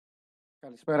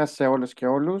Καλησπέρα σε όλες και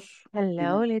όλους.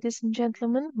 Hello, ladies and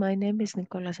gentlemen. My name is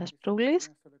Nikolaos Asproulis.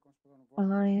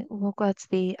 I work at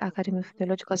the Academy of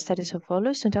Theological Studies of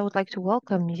Volos, and I would like to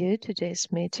welcome you to today's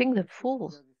meeting, the full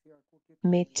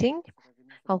meeting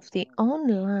of the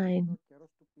online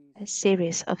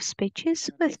series of speeches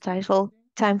with title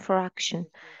Time for Action.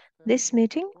 This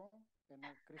meeting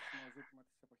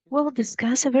will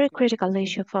discuss a very critical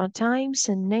issue of our times,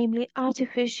 and namely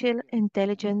artificial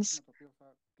intelligence.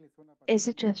 Is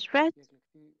it a threat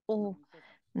or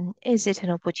is it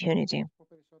an opportunity?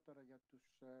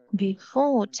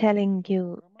 Before telling you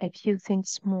a few things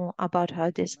more about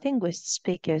our distinguished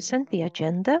speakers and the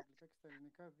agenda,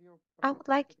 I would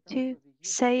like to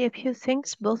say a few things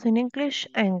both in English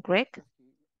and Greek,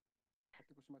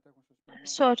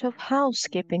 sort of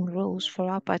housekeeping rules for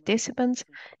our participants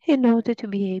in order to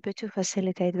be able to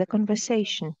facilitate the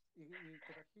conversation.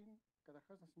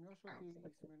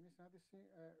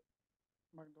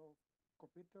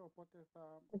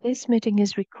 This meeting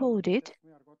is recorded,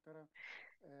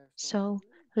 so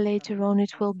later on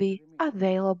it will be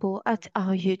available at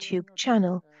our YouTube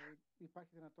channel.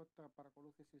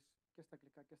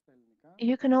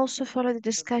 You can also follow the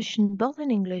discussion both in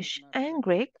English and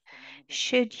Greek.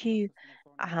 Should you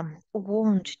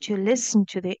want to listen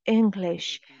to the English,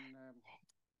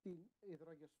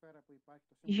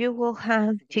 you will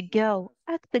have to go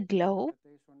at the globe,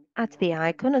 at the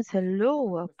icon at the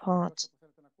lower part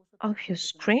of your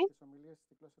screen,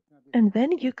 and then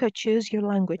you could choose your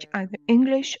language, either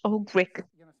English or Greek.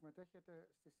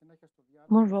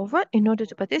 Moreover, in order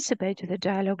to participate in the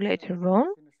dialogue later on,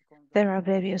 there are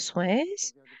various ways.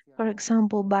 For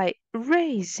example, by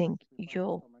raising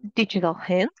your digital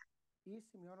hand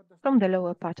from the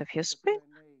lower part of your screen,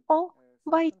 or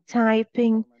by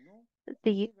typing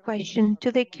the question to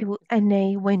the Q&A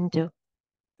window.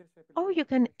 Or you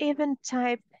can even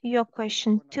type your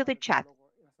question to the chat,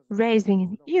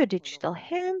 raising your digital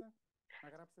hand,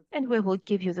 and we will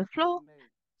give you the floor,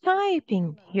 typing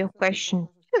your question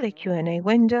to the Q&A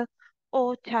window,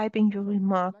 or typing your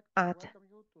remark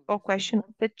or question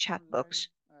at the chat box.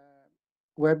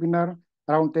 Webinar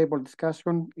roundtable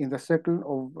discussion in the circle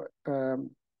of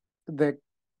the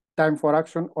Time for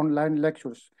Action online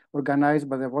lectures organized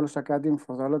by the Volos Academy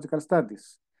for Theological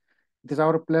Studies. It is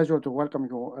our pleasure to welcome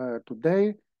you today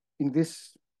in this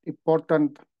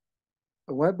important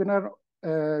webinar,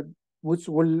 which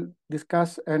will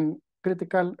discuss a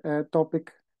critical topic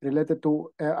related to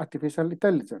artificial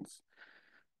intelligence.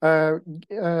 I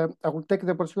will take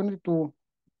the opportunity to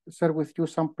share with you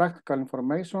some practical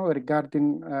information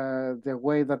regarding the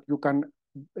way that you can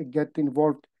get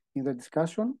involved in the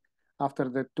discussion after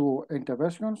the two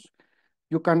interventions.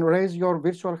 You can raise your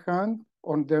virtual hand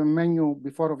on the menu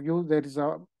before of you. There is a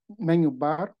menu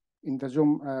bar in the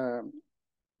Zoom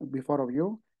before of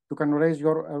you. You can raise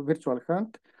your virtual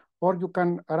hand, or you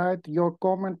can write your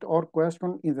comment or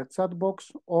question in the chat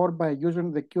box or by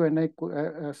using the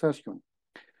Q&A session.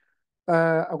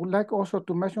 I would like also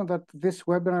to mention that this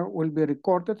webinar will be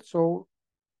recorded, so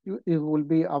it will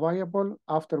be available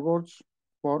afterwards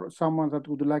for someone that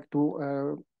would like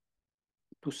to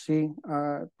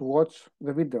watch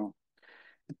the video.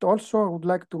 It also, I would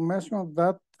like to mention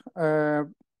that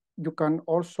you can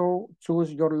also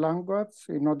choose your language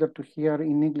in order to hear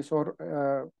in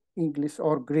English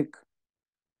or Greek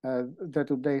the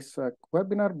today's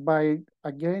webinar by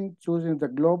again choosing the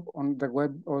globe on the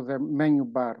web or the menu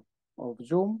bar of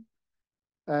Zoom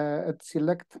and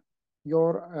select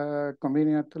your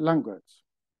convenient language.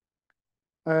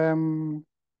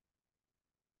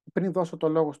 Πριν δώσω το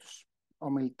λόγο στους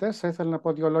ομιλητές, θα ήθελα να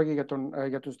πω δύο λόγια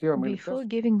για τους δύο ομιλητές. Before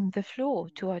giving the floor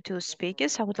to our two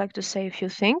speakers, I would like to say a few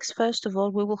things. First of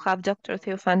all, we will have Dr.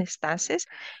 Theofanis Tasis,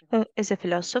 who is a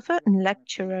philosopher and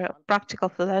lecturer of practical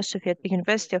philosophy at the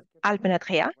University of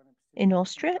Alpen-Adria in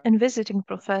Austria and visiting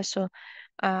professor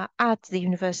at the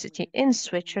university in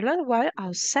Switzerland, while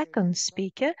our second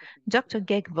speaker, Dr.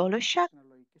 Gayle Woloschak,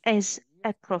 is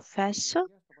a professor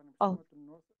of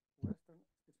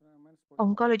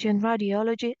Oncology and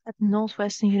Radiology at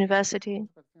Northwestern University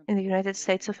in the United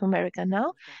States of America.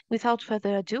 Now, without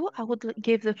further ado, I would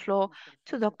give the floor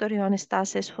to Dr. Theofanis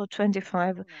Tasis for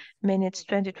 25 minutes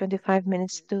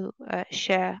to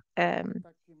share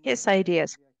his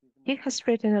ideas. He has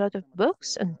written a lot of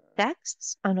books and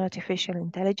texts on artificial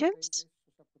intelligence,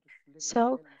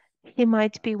 so he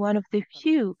might be one of the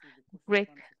few Greek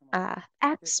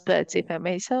experts, if I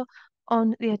may so, on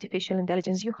the artificial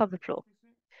intelligence. You have the floor.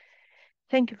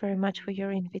 Thank you very much for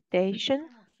your invitation.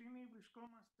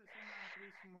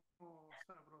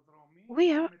 We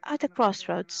are at a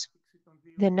crossroads.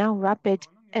 The now rapid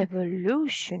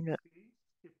evolution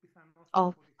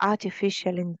of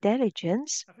artificial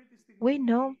intelligence, we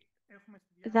know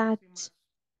that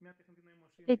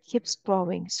it keeps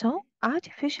growing. So,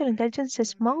 artificial intelligence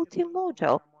is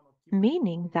multimodal,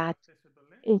 meaning that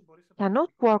it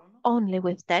cannot work only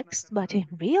with text, but in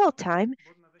real time,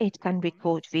 it can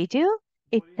record video,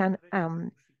 it can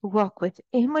work with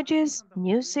images,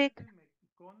 music,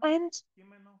 and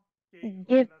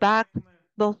give back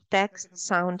both text,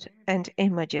 sound, and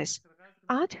images.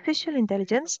 Artificial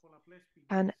intelligence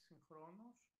can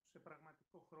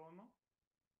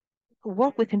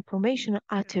work with information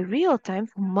at a real time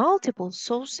from multiple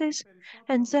sources,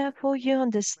 and therefore you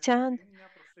understand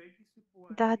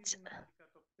that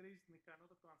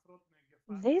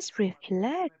this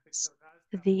reflects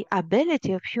the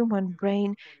ability of human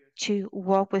brain to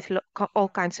work with all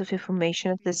kinds of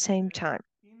information at the same time.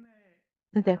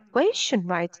 The question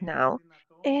right now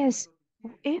is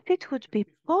if it would be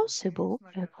possible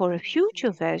for a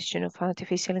future version of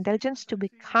artificial intelligence to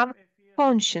become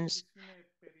conscious.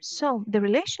 So the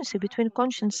relationship between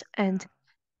conscience and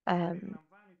um,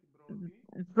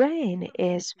 brain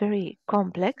is very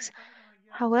complex.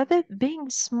 However, being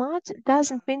smart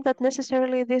doesn't mean that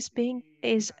necessarily this being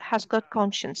has got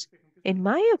conscience. In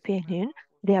my opinion,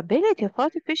 the ability of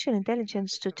artificial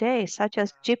intelligence today, such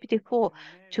as GPT-4,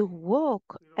 to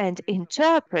work and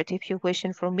interpret, if you wish,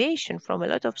 information from a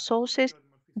lot of sources,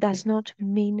 does not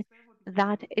mean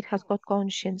that it has got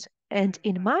conscience. And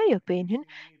in my opinion,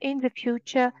 in the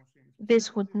future,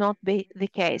 this would not be the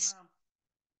case.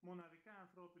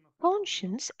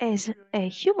 Conscience is a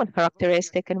human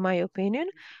characteristic, in my opinion,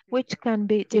 which can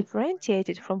be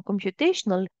differentiated from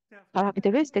computational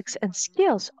characteristics and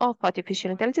skills of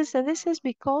artificial intelligence, and this is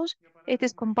because it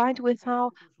is combined with our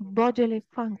bodily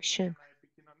function.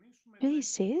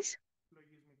 PCs,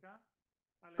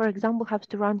 for example, have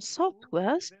to run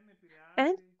softwares,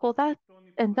 and for that,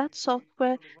 and that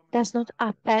software does not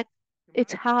affect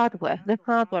its hardware, the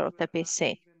hardware of the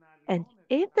PC. And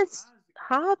if this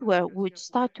hardware would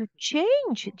start to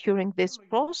change during this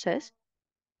process,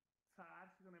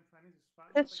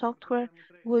 the software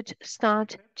would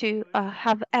start to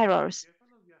have errors.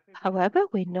 However,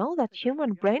 we know that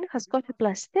human brain has got a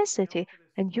plasticity,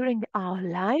 and during our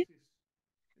life,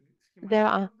 there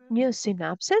are new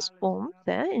synapses formed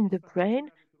there in the brain,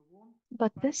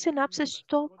 but the synapses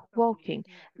stop working.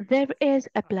 There is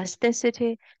a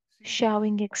plasticity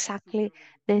showing exactly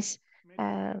this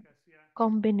uh,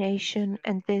 combination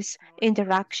and this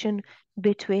interaction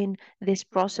between this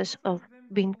process of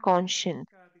being conscious.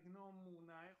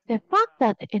 The fact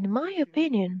that, in my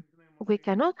opinion, we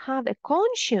cannot have a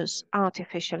conscious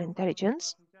artificial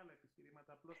intelligence,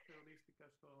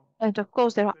 and of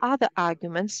course, there are other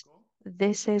arguments.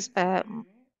 This is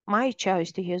my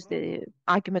choice to use the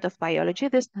argument of biology.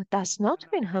 This does not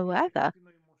mean, however,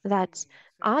 that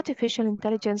artificial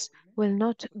intelligence will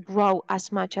not grow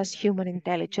as much as human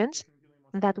intelligence,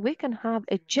 that we can have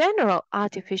a general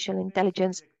artificial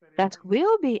intelligence that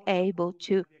will be able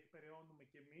to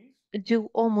do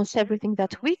almost everything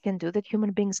that we can do, that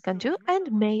human beings can do, and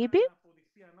maybe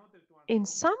in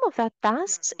some of that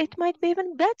tasks, it might be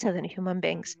even better than human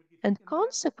beings. And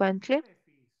consequently,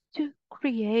 to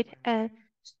create a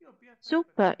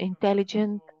super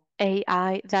intelligent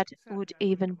AI that would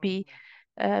even be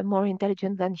more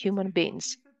intelligent than human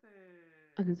beings.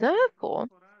 Therefore,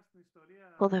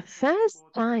 for the first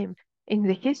time in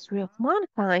the history of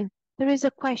mankind, there is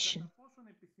a question.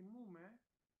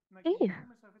 If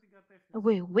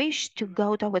we wish to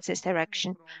go towards this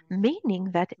direction,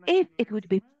 meaning that if it would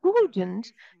be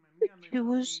prudent to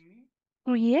choose,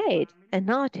 create an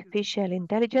artificial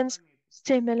intelligence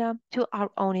similar to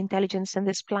our own intelligence on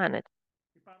this planet.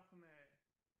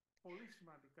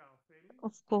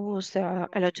 Of course, there are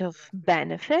a lot of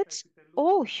benefits.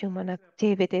 All human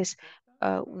activities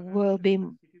will be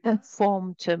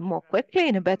performed more quickly,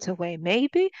 in a better way,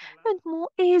 maybe, and more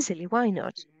easily. Why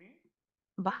not?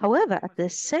 But however, at the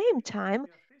same time,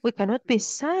 we cannot be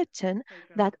certain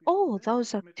that all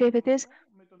those activities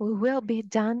will be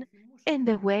done in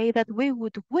the way that we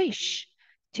would wish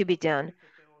to be done,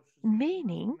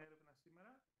 meaning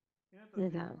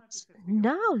that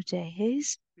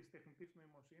nowadays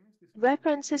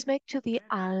reference is made to the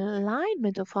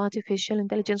alignment of artificial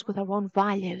intelligence with our own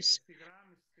values.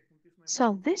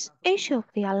 So, this issue of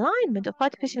the alignment of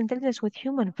artificial intelligence with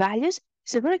human values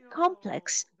is a very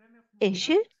complex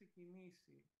issue,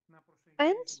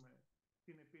 and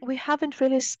we haven't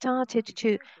really started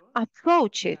to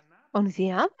approach it. On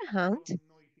the other hand,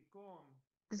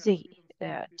 the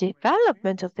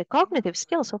development of the cognitive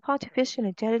skills of artificial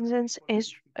intelligence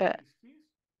is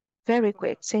very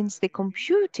quick since the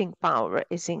computing power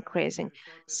is increasing,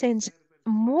 since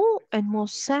more and more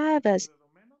servers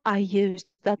are used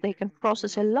that they can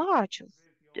process a large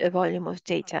volume of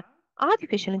data.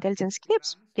 Artificial intelligence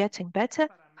keeps getting better.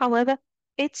 However,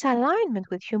 its alignment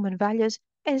with human values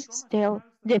is still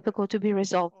difficult to be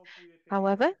resolved.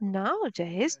 However,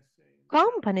 nowadays,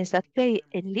 companies that play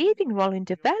a leading role in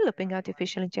developing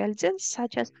artificial intelligence,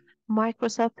 such as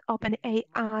Microsoft,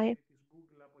 OpenAI,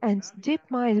 and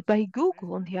DeepMind by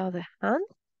Google, on the other hand,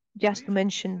 just to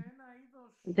mention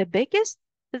the biggest,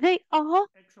 they are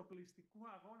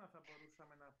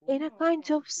in a kind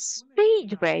of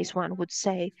speed race, one would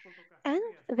say, and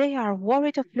they are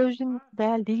worried of losing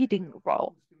their leading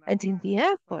role. And in the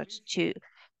effort to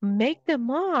make the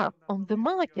mark on the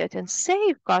market and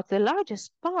safeguard the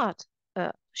largest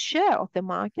share of the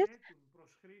market,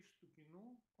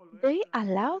 they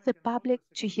allow the public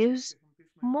to use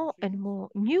more and more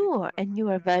newer and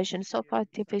newer versions of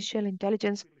artificial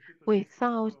intelligence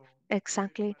without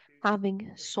exactly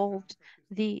having solved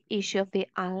the issue of the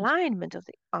alignment of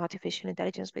the artificial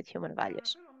intelligence with human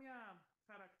values.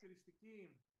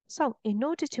 So, in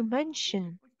order to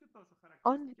mention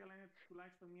on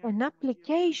an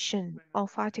application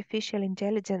of artificial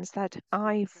intelligence that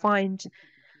I find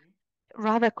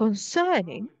rather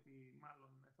concerning,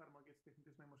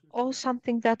 or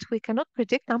something that we cannot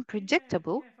predict,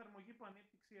 unpredictable,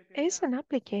 is an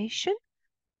application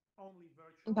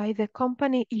by the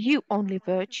company You Only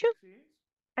Virtue.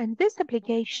 And this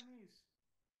application,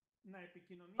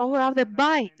 or rather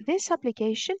by this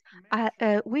application,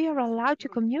 we are allowed to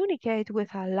communicate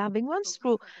with our loving ones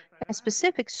through a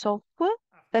specific software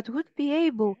that would be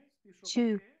able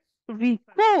to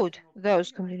record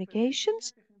those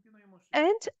communications,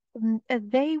 and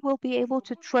they will be able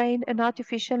to train an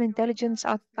artificial intelligence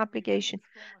application.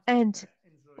 And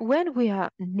when we are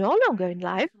no longer in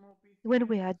life, when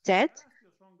we are dead,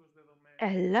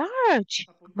 a large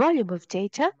volume of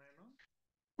data,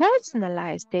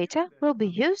 personalized data, will be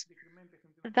used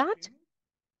that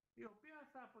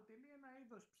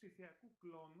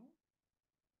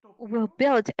will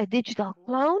build a digital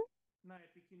clone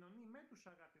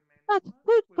that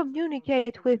could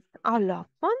communicate with our loved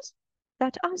ones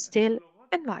that are still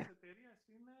in life.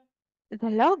 The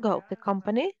logo of the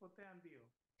company,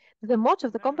 the motto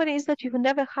of the company is that you will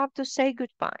never have to say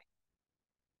goodbye.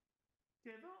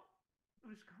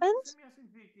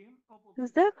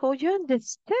 And therefore, you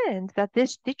understand that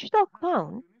this digital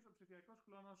clone,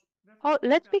 or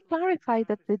let me clarify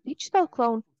that the digital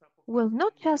clone will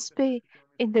not just be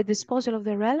in the disposal of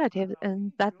the relative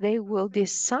and that they will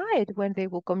decide when they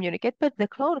will communicate, but the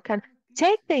clone can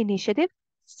take the initiative,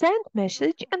 send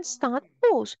message, and start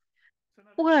calls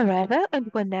wherever and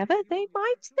whenever they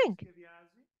might think.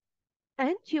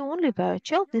 And you only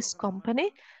virtual, this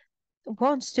company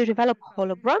wants to develop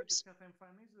holograms,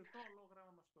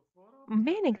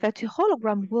 meaning that the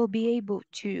hologram will be able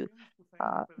to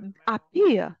uh,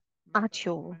 appear at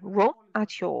your room,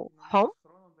 at your home,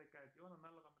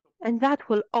 and that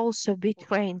will also be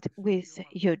trained with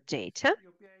your data.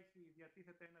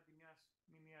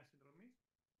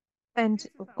 And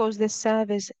of course, this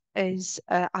service is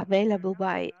available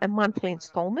by a monthly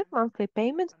installment, monthly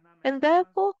payment, and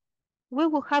therefore we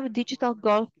will have a digital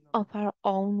ghost of our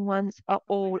own ones,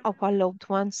 all of our loved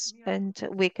ones, and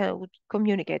we can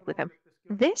communicate with them.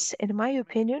 This, in my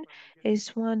opinion, is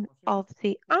one of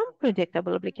the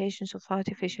unpredictable applications of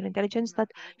artificial intelligence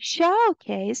that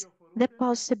showcase the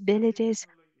possibilities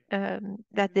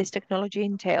that this technology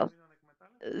entails.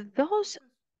 Those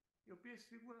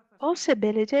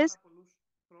possibilities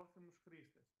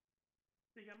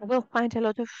will find a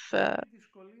lot of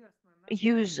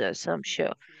users, I'm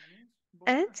sure.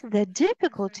 And the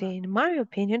difficulty, in my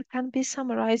opinion, can be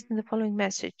summarized in the following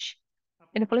message,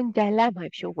 in the following dilemma,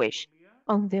 if you wish.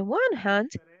 On the one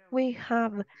hand, we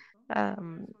have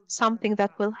something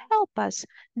that will help us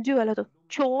do a lot of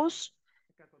chores,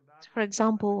 for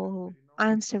example,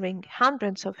 answering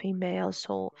hundreds of emails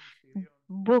or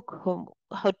book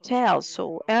hotels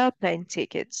or airplane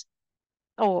tickets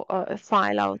or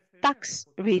file our tax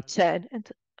return. And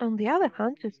on the other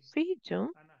hand, the freedom,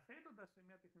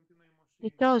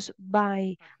 because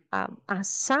by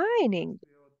assigning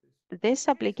this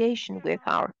application with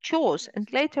our chores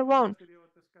and later on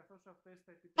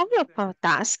all of our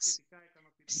tasks,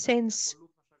 since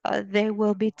they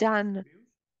will be done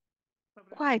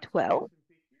quite well,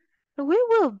 we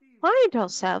will find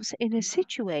ourselves in a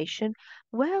situation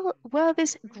where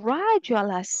this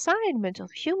gradual assignment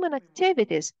of human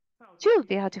activities to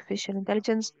the artificial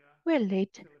intelligence will lead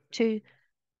to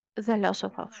the loss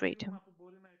of our freedom.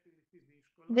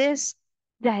 This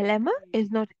dilemma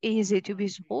is not easy to be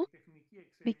solved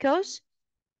because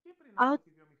out,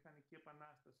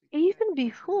 even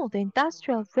before the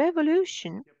Industrial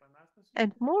Revolution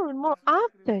and more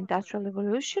after Industrial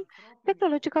Revolution,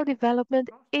 technological development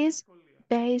is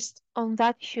based on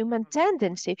that human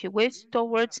tendency, if you wish,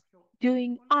 towards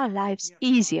doing our lives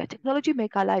easier. Technology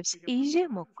make our lives easier,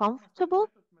 more comfortable,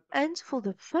 and for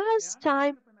the first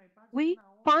time, we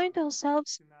find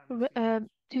ourselves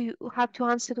to have to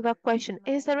answer to that question: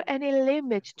 is there any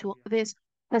limit to this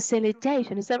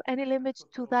facilitation? Is there any limit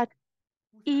to that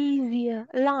easier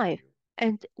life?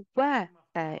 And where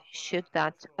should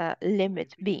that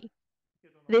limit be?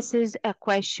 This is a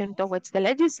question towards the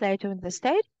legislator in the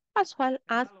state as well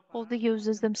as for the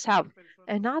users themselves.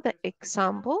 Another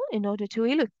example, in order to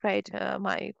illustrate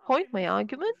my point, my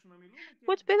argument,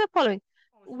 would be the following.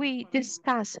 We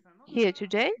discuss here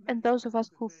today, and those of us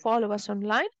who follow us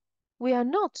online, we are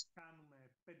not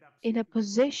in a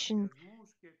position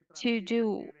to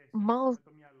do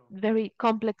very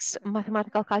complex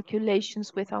mathematical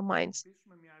calculations with our minds.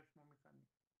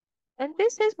 And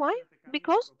this is why,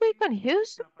 because we can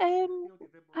use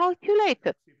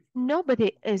calculator.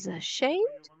 Nobody is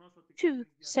ashamed to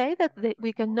say that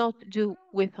we cannot do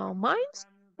with our minds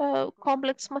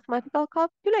complex mathematical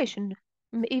calculation.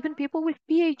 Even people with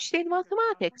PhD in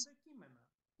mathematics.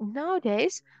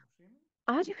 Nowadays,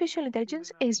 artificial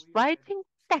intelligence is writing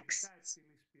texts,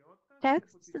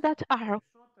 texts that are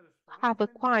have a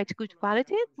quite good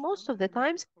quality. Most of the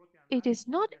times, it is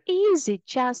not easy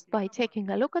just by taking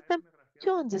a look at them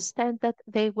to understand that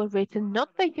they were written not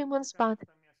by humans but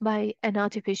by an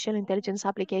artificial intelligence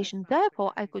application.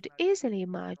 Therefore, I could easily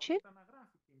imagine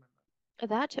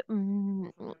that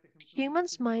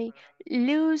humans might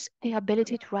lose the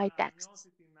ability to write texts,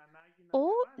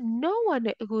 or no one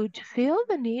would feel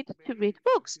the need to read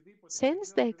books,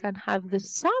 since they can have the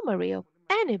summary of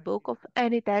any book of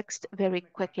any text very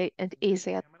quickly and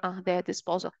easily at their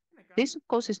disposal. This, of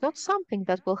course, is not something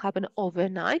that will happen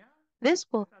overnight. This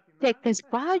will take place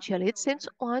gradually, since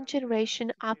one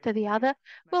generation after the other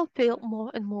will feel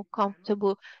more and more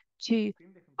comfortable to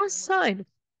assign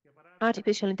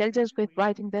artificial intelligence with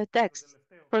writing their texts.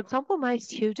 For example, my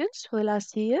students for the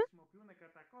last year,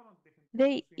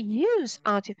 they use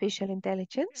artificial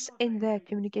intelligence in their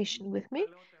communication with me,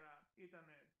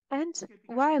 and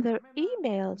while their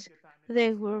emails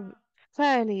they were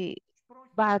fairly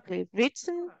badly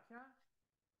written,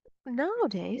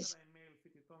 nowadays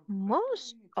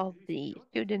most of the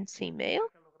students' email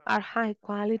are high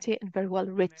quality and very well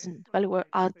written, very well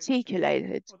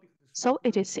articulated. So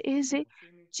it is easy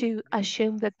to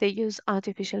assume that they use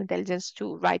artificial intelligence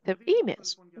to write their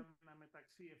emails.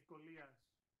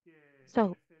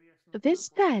 So this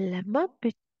dilemma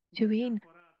between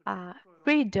uh,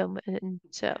 freedom and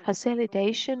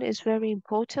facilitation is very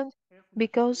important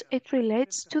because it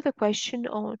relates to the question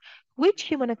on which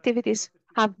human activities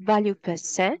have value per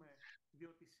se,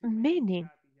 meaning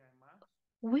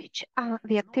which are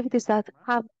the activities that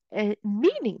have a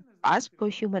meaning for us, for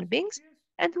human beings,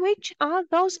 and which are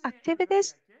those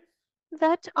activities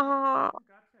that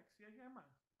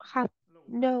have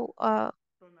no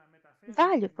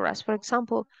value for us. For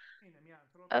example,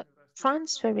 uh,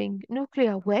 transferring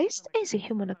nuclear waste is a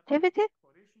human activity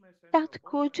that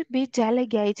could be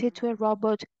delegated to a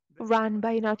robot run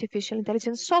by an artificial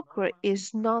intelligence software,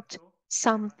 is not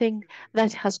something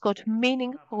that has got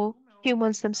meaning for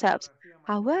humans themselves.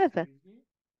 However,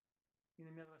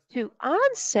 to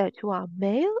answer to our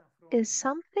mail is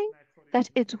something that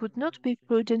it would not be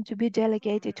prudent to be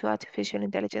delegated to artificial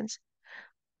intelligence.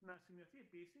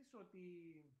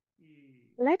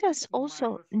 Let us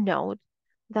also note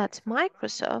that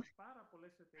Microsoft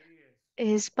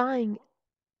is buying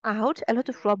out a lot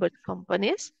of robot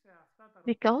companies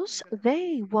because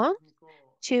they want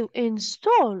to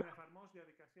install,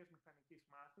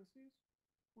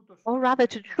 or rather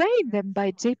to train them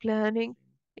by deep learning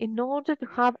in order to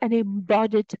have an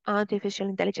embodied artificial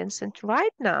intelligence. And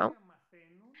right now,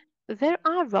 there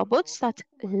are robots that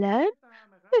learn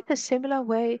with a similar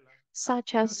way,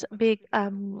 such as big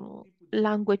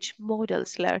language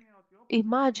models learn.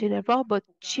 Imagine a robot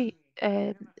chat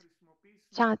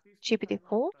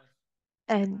GPT-4,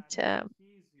 and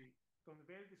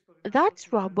that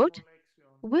robot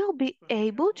will be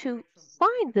able to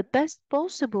find the best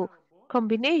possible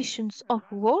combinations of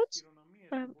words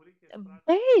um,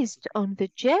 based on the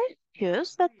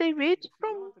gestures that they read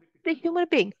from the human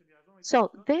being.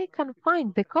 So they can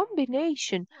find the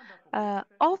combination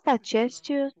of that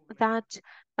gesture that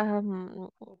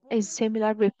is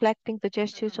similar, reflecting the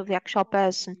gestures of the actual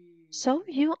person. So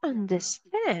you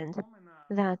understand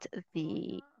that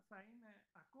the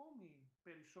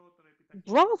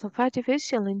growth of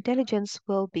artificial intelligence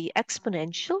will be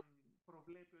exponential.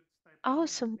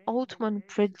 Awesome Altman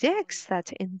predicts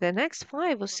that in the next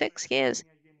 5 or 6 years,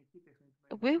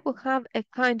 we will have a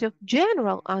kind of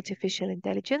general artificial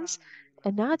intelligence,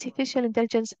 an artificial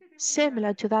intelligence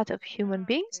similar to that of human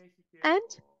beings, and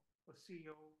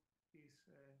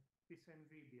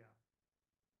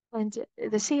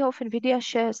the CEO of NVIDIA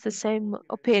shares the same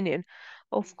opinion.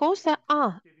 Of course, there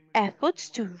are efforts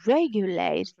to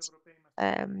regulate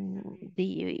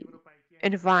the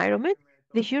environment.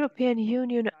 The European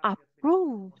Union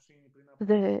approved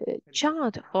the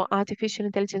chart for artificial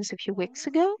intelligence a few weeks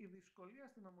ago.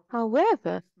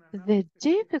 However, the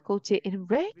difficulty in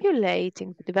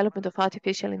regulating the development of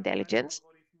artificial intelligence,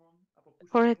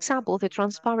 for example, the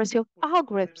transparency of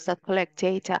algorithms that collect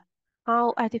data,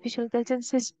 how artificial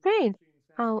intelligence is trained,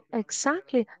 how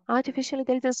exactly artificial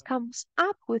intelligence comes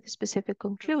up with a specific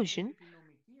conclusion,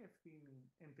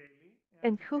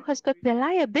 and who has got the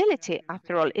liability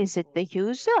after all? Is it the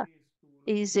user?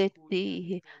 Is it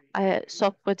the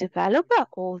software developer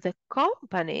or the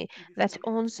company that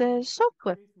owns the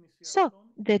software? So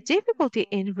the difficulty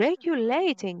in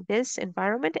regulating this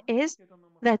environment is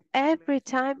that every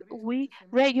time we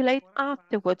regulate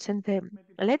afterwards, and the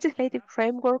legislative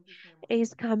framework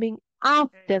is coming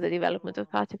after the development of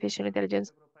artificial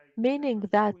intelligence, meaning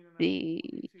that the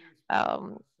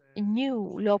um,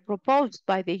 new law proposed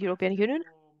by the European Union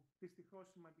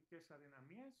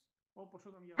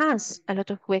has a lot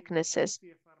of weaknesses.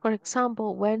 For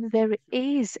example, when there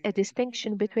is a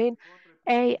distinction between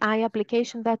AI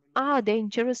applications that are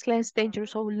dangerous, less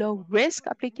dangerous, or low risk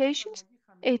applications,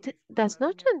 it does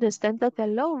not understand that a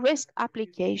low risk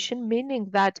application, meaning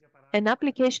that an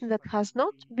application that has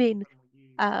not been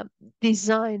uh,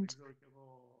 designed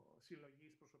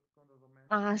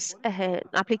as an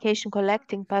application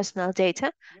collecting personal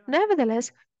data,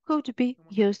 nevertheless could be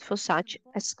used for such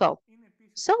a scope.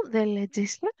 So the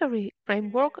legislatory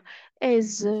framework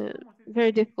is a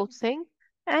very difficult thing,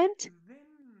 and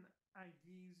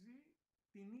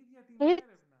it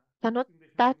cannot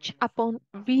touch upon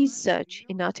research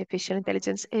in artificial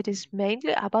intelligence. It is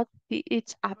mainly about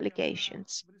its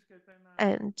applications.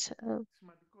 And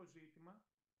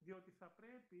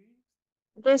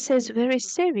this is very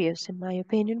serious, in my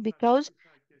opinion, because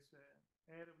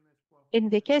in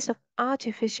the case of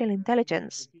artificial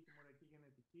intelligence,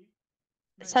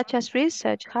 such as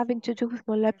research having to do with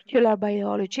molecular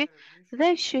biology,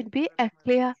 there should be a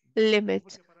clear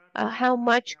limit. How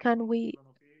much can we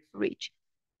reach?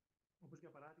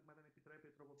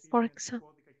 For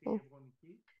example,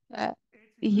 uh,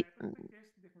 the,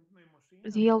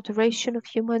 the alteration of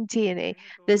human DNA.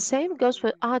 The same goes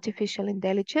for artificial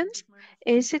intelligence.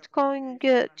 Is it going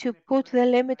to put the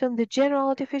limit on the general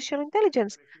artificial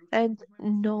intelligence and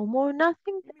no more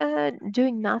nothing,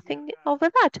 doing nothing over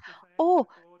that? Or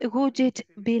would it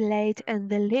be late and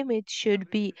the limit should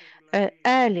be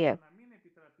earlier?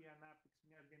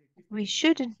 We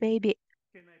shouldn't maybe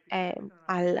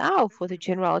allow for the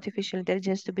general artificial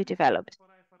intelligence to be developed,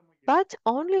 but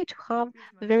only to have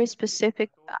very specific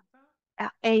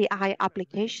AI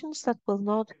applications that will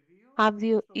not have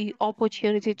the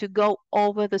opportunity to go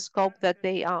over the scope that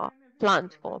they are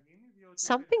planned for.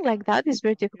 Something like that is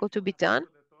very difficult to be done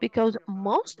because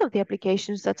most of the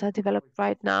applications that are developed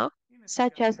right now,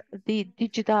 such as the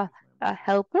digital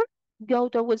helper, go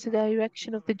towards the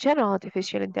direction of the general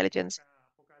artificial intelligence.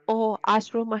 Or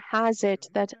as rumor has it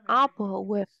that Apple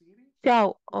will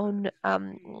show on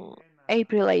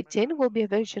April 18 will be a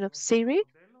version of Siri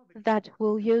that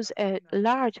will use a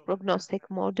large prognostic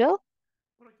model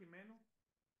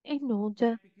in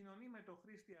order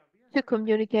to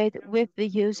communicate with the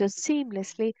user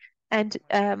seamlessly and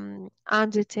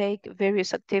undertake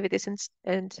various activities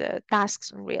and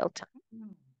tasks in real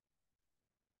time.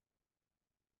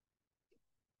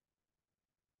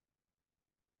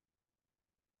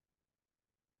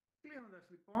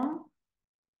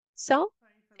 So,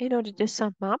 in order to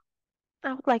sum up,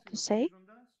 I would like to say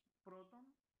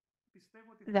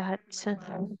that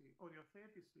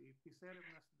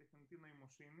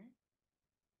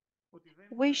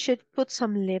we should put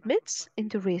some limits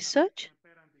into research.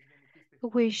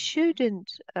 We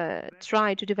shouldn't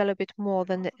try to develop it more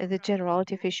than the general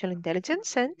artificial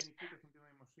intelligence. And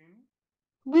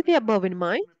with the above in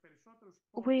mind,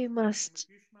 we must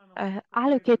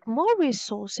allocate more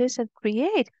resources and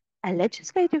create a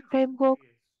legislative framework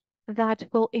that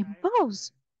will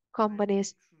impose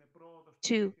companies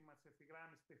to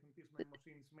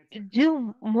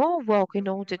do more work in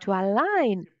order to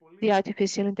align the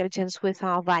artificial intelligence with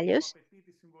our values,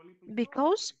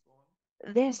 because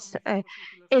this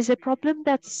is a problem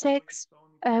that seeks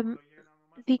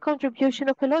the contribution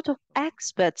of a lot of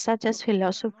experts, such as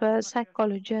philosophers,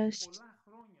 psychologists,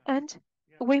 and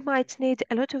we might need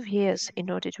a lot of years in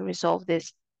order to resolve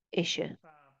this issue.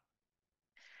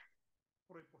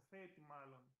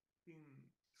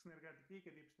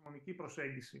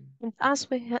 And as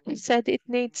we said, it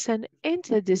needs an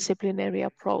interdisciplinary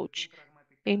approach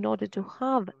in order to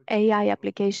have AI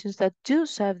applications that do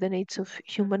serve the needs of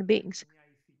human beings.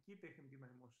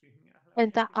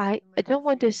 And I don't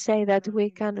want to say that we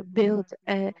can build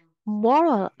a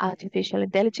moral artificial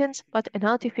intelligence, but an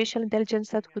artificial intelligence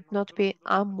that would not be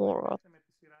amoral.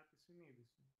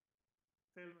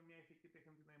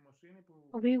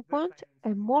 We want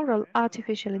a moral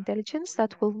artificial intelligence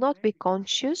that will not be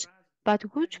conscious, but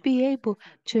would be able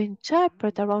to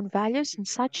interpret our own values in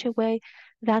such a way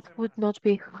that would not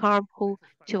be harmful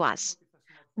to us,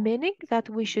 meaning that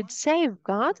we should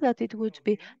safeguard that it would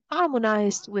be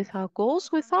harmonized with our goals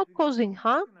without causing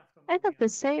harm, and at the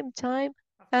same time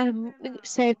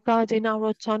safeguarding our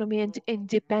autonomy and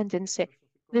independency.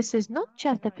 This is not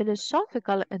just a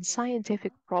philosophical and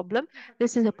scientific problem,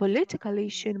 this is a political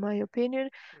issue, in my opinion,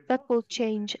 that will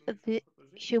change the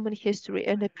human history.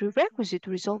 And a prerequisite to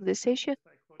resolve this issue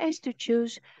is to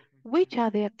choose which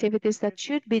are the activities that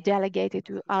should be delegated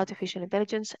to artificial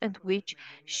intelligence and which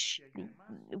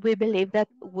we believe that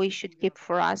we should keep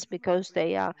for us because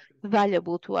they are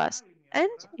valuable to us. And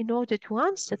in order to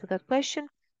answer to that question,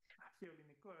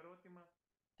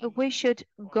 we should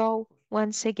go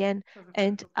once again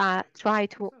and try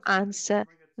to answer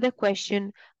the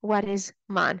question, what is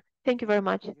man? Thank you very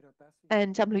much.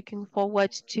 And I'm looking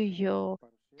forward to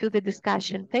the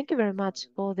discussion. Thank you very much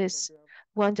for this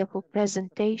wonderful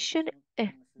presentation.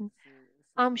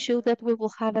 I'm sure that we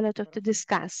will have a lot to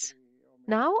discuss.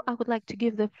 Now, I would like to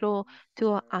give the floor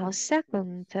to our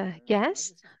second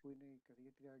guest,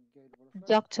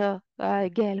 Dr.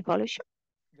 Gayle Woloschak.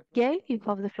 Gayle, you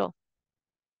have the floor.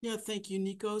 Yeah, thank you,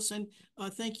 Nikos, and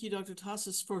thank you, Dr.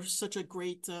 Tasis, for such a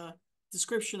great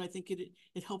description. I think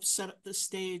it helps set up the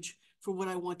stage for what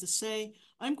I want to say.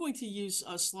 I'm going to use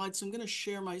slides, so I'm going to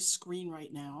share my screen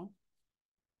right now.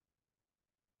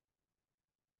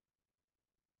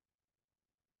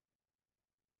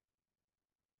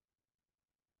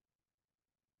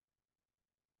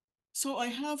 So I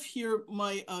have here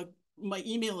my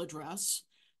email address,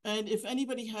 and if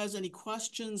anybody has any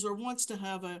questions or wants to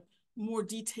have a more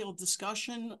detailed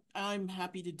discussion, I'm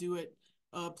happy to do it.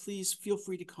 Please feel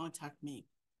free to contact me.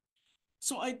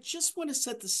 So I just want to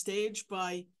set the stage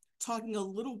by talking a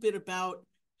little bit about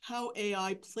how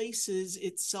AI places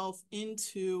itself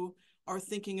into our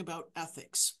thinking about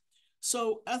ethics.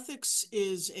 So ethics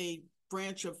is a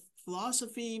branch of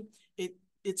philosophy.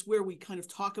 It's where we kind of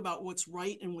talk about what's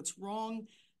right and what's wrong,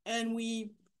 and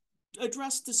we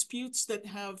address disputes that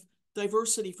have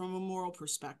diversity from a moral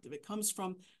perspective. It comes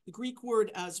from the Greek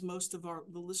word, as most of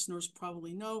the listeners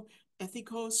probably know,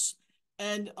 ethikos,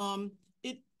 and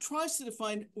it tries to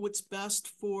define what's best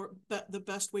for the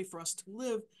best way for us to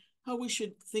live, how we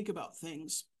should think about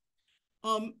things.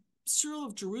 Cyril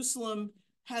of Jerusalem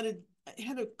had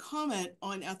a comment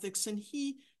on ethics, and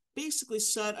he basically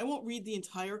said, I won't read the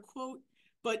entire quote,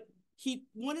 but he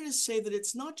wanted to say that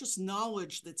it's not just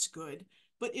knowledge that's good,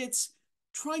 but it's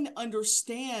trying to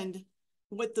understand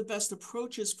what the best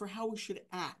approach is for how we should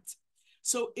act.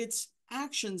 So it's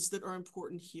actions that are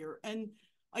important here. And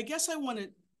I guess I want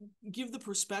to give the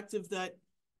perspective that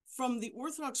from the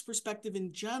Orthodox perspective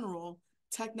in general,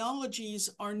 technologies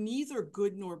are neither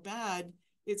good nor bad.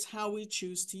 It's how we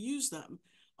choose to use them.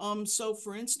 So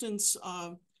for instance,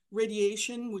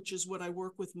 radiation, which is what I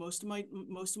work with most of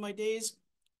my days,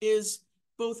 is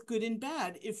both good and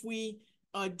bad. If we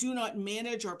do not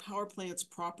manage our power plants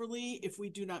properly, if we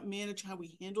do not manage how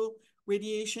we handle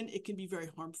radiation, it can be very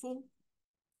harmful.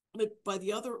 But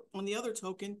on the other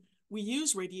token, we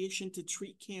use radiation to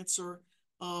treat cancer,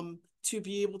 to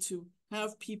be able to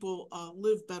have people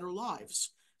live better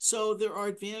lives. So there are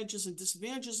advantages and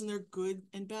disadvantages, and they're good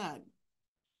and bad.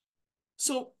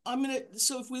 So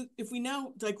if we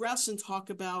now digress and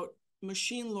talk about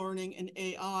machine learning and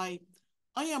AI,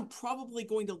 I am probably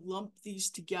going to lump these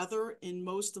together in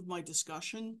most of my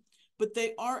discussion, but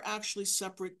they are actually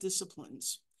separate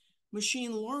disciplines.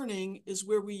 Machine learning is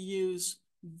where we use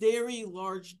very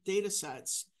large data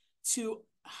sets to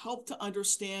help to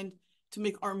understand, to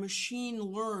make our machine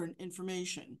learn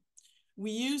information.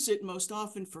 We use it most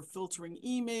often for filtering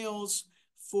emails,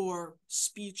 for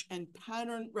speech and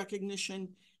pattern recognition.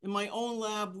 In my own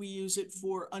lab, we use it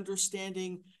for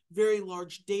understanding very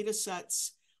large data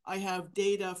sets. I have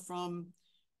data from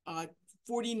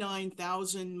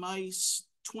 49,000 mice,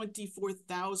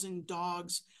 24,000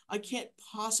 dogs. I can't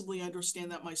possibly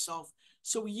understand that myself.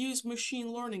 So we use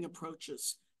machine learning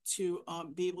approaches to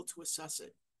be able to assess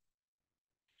it.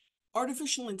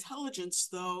 Artificial intelligence,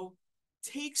 though,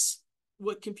 takes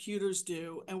what computers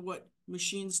do and what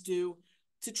machines do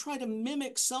to try to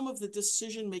mimic some of the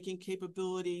decision-making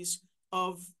capabilities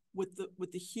of what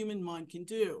the human mind can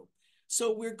do.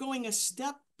 So we're going a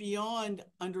step beyond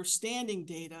understanding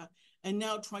data and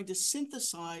now trying to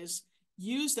synthesize,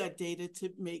 use that data to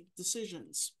make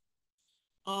decisions.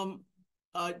 One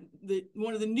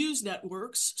of the news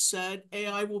networks said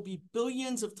AI will be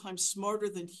billions of times smarter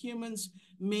than humans,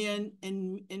 man,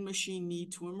 and machine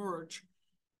need to emerge.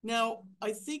 Now,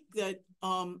 I think that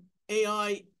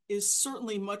AI is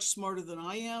certainly much smarter than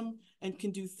I am and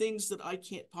can do things that I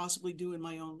can't possibly do in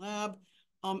my own lab.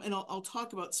 And I'll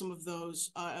talk about some of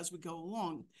those as we go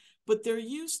along. But they're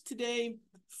used today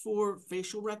for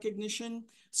facial recognition.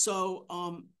 So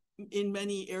in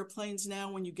many airplanes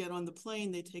now, when you get on the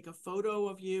plane, they take a photo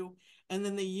of you, and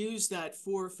then they use that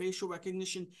for facial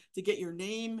recognition to get your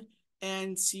name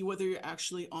and see whether you're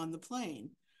actually on the plane.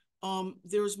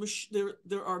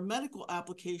 There are medical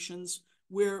applications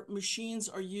where machines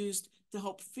are used to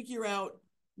help figure out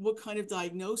what kind of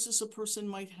diagnosis a person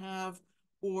might have,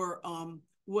 or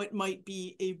what might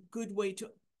be a good way to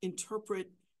interpret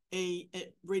a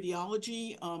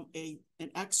radiology,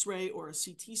 an X-ray or a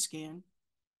CT scan.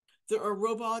 There are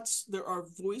robots, there are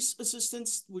voice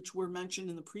assistants, which were mentioned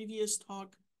in the previous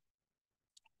talk.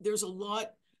 There's a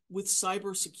lot with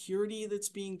cybersecurity that's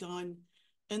being done.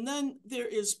 And then there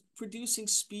is producing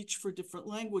speech for different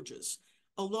languages.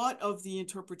 A lot of the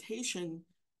interpretation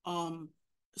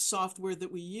software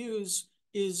that we use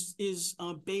is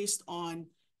based on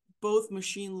both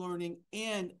machine learning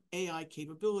and AI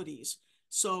capabilities.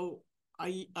 So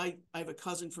I have a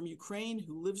cousin from Ukraine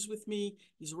who lives with me.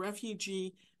 He's a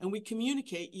refugee, and we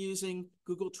communicate using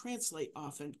Google Translate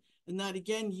often. And that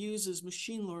again uses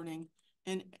machine learning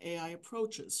and AI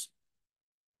approaches.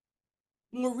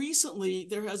 More recently,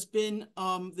 there has been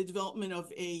the development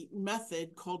of a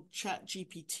method called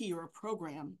ChatGPT, or a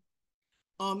program.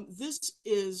 This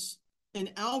is an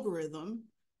algorithm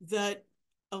that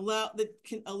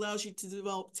allows you to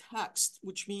develop text,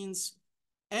 which means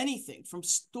anything from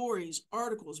stories,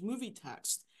 articles, movie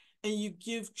text, and you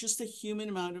give just a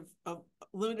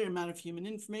limited amount of human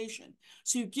information.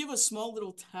 So you give a small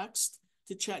little text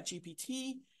to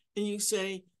ChatGPT, and you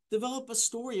say, develop a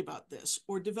story about this,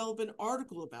 or develop an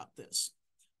article about this.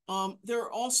 There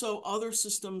are also other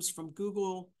systems from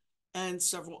Google and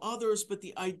several others, but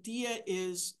the idea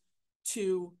is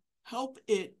to help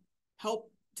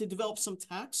to develop some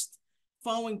text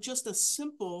following just a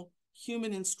simple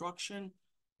human instruction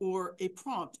or a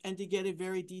prompt, and to get a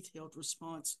very detailed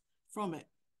response from it.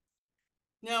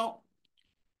 Now,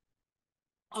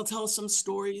 I'll tell some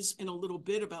stories in a little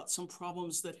bit about some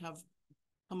problems that have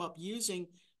come up using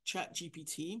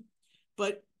ChatGPT,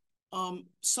 but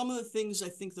some of the things I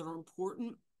think that are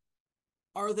important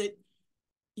are that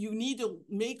you need to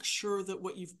make sure that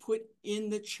what you've put in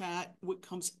the chat, what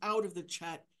comes out of the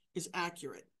chat, is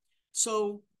accurate.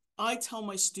 So I tell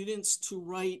my students to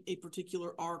write a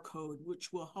particular R code,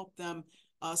 which will help them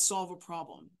solve a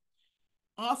problem.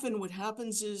 Often what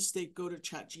happens is they go to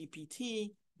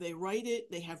ChatGPT, they write it,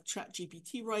 they have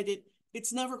ChatGPT write it,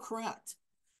 it's never correct.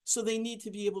 So they need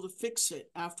to be able to fix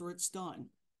it after it's done.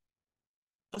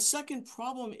 A second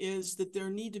problem is that there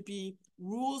need to be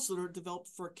rules that are developed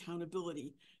for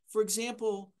accountability. For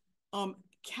example,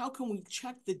 how can we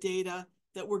check the data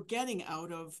that we're getting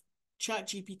out of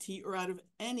ChatGPT or out of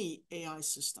any AI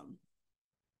system?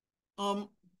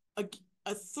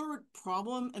 A third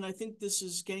problem, and I think this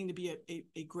is getting to be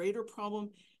a greater problem,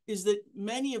 is that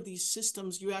many of these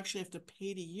systems you actually have to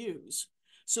pay to use.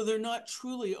 So they're not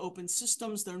truly open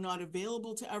systems. They're not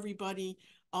available to everybody.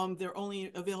 They're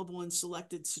only available in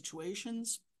selected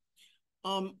situations.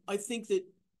 I think that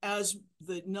as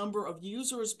the number of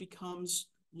users becomes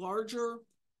larger,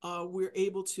 we're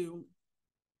able to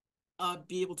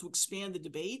be able to expand the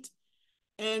debate,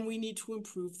 and we need to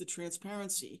improve the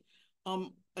transparency.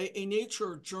 A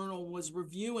Nature journal was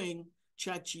reviewing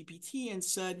ChatGPT and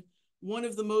said one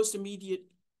of the most important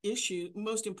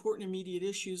immediate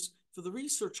issues for the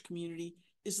research community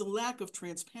is the lack of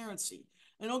transparency.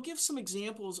 And I'll give some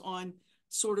examples on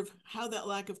sort of how that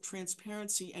lack of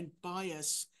transparency and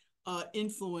bias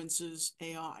influences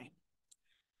AI.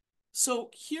 So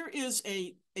here is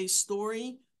a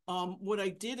story. What I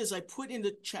did is I put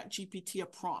into ChatGPT a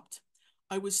prompt.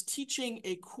 I was teaching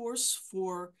a course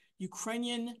for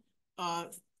Ukrainian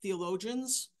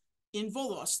theologians in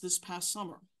Volos this past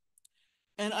summer.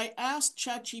 And I asked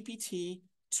ChatGPT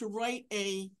to write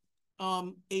a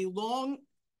a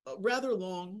rather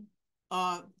long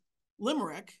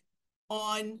limerick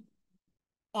on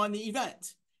the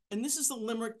event. And this is the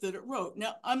limerick that it wrote.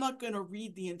 Now, I'm not going to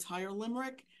read the entire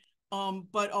limerick,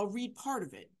 but I'll read part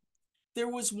of it. There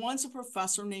was once a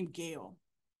professor named Gayle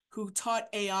who taught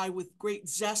AI with great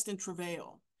zest and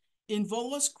travail. In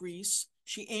Volos, Greece,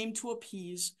 she aimed to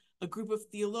appease a group of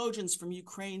theologians from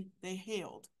Ukraine they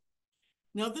hailed.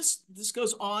 Now, this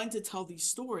goes on to tell these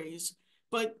stories,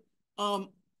 but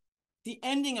the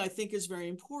ending, I think, is very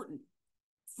important.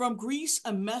 From Greece,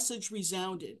 a message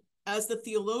resounded. As the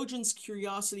theologians'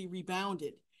 curiosity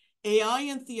rebounded, AI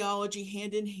and theology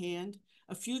hand in hand,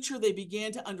 a future they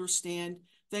began to understand.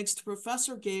 Thanks to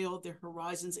Professor Gayle, their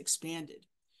horizons expanded.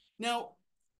 Now,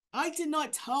 I did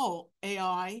not tell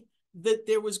AI that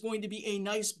there was going to be a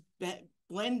nice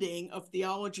blending of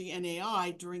theology and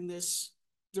AI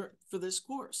for this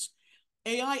course.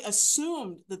 AI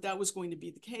assumed that that was going to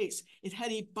be the case. It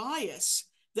had a bias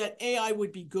that AI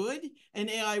would be good and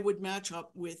AI would match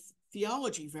up with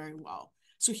theology very well.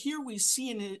 So here we see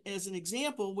in it as an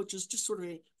example, which is just sort of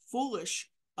a foolish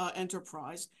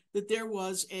enterprise, that there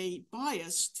was a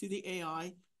bias to the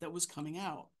AI that was coming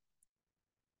out.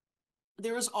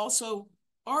 There is also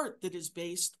art that is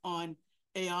based on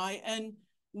AI, and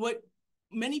what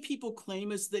many people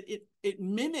claim is that it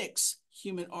mimics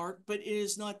human art, but it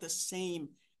is not the same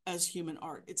as human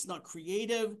art. It's not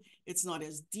creative, it's not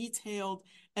as detailed,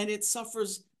 and it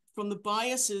suffers from the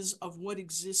biases of what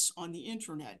exists on the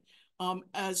internet.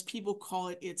 As people call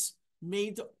it, it's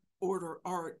made-to-order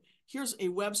art. Here's a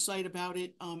website about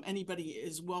it. Anybody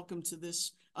is welcome to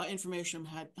this information.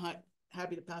 I'm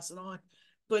happy to pass it on.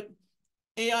 But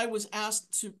AI was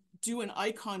asked to do an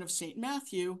icon of St.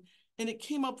 Matthew, and it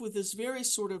came up with this very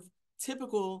sort of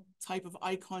typical type of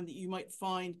icon that you might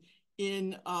find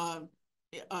in,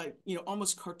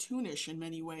 almost cartoonish in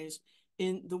many ways,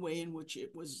 in the way in which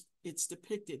it's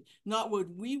depicted. Not what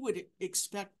we would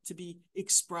expect to be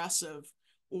expressive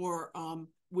or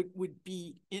would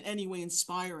be in any way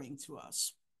inspiring to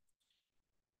us.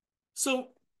 So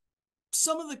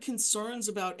some of the concerns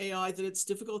about AI, that it's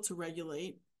difficult to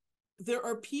regulate. There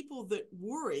are people that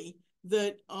worry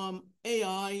that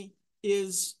AI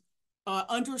is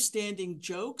understanding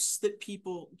jokes that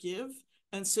people give,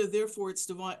 and so therefore it's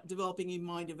developing a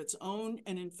mind of its own.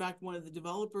 And in fact, one of the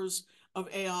developers of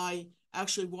AI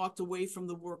actually walked away from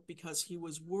the work because he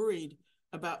was worried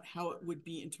about how it would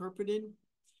be interpreted.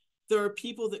 There are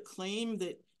people that claim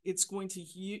that it's going to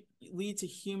lead to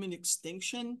human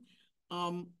extinction.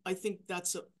 I think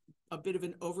that's a bit of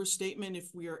an overstatement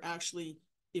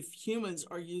if humans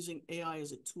are using AI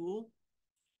as a tool.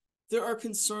 There are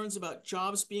concerns about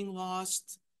jobs being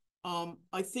lost.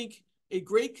 I think a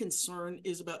great concern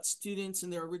is about students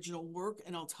and their original work,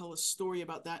 and I'll tell a story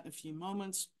about that in a few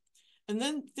moments. And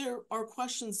then there are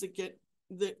questions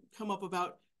that come up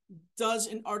about, does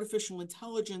an artificial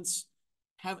intelligence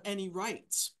have any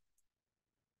rights?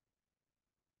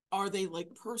 Are they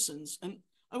like persons? And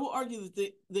I will argue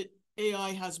that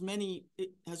AI has many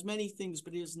things,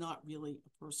 but it is not really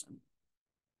a person.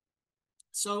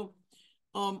 So,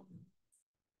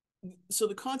 so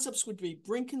the concepts would be: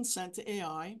 bring consent to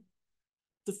AI.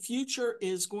 The future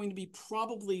is going to be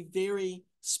probably very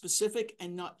specific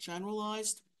and not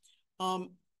generalized.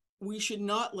 We should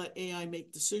not let AI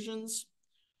make decisions.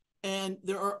 And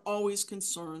there are always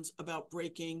concerns about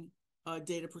breaking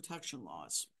data protection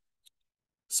laws.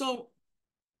 So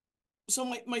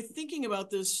my thinking about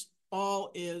this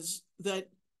all is that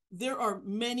there are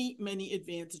many, many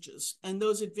advantages. And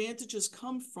those advantages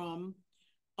come from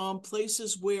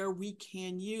places where we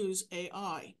can use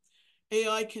AI.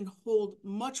 AI can hold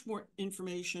much more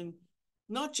information,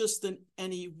 not just than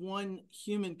any one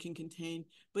human can contain,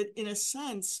 but in a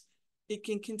sense, it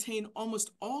can contain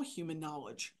almost all human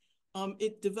knowledge.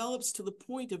 It develops to the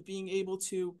point of being able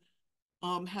to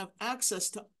have access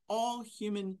to all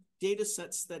human data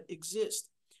sets that exist.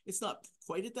 It's not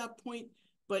quite at that point,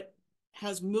 but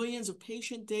has millions of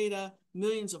patient data,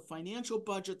 millions of financial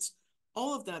budgets.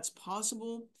 All of that's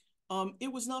possible.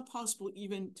 It was not possible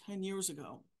even 10 years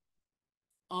ago.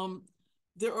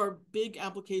 There are big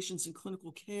applications in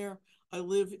clinical care. I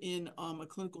live in a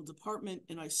clinical department,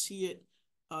 and I see it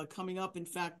coming up. In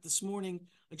fact, this morning,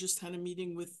 I just had a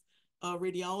meeting with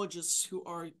radiologists who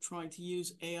are trying to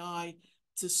use AI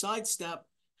to sidestep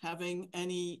having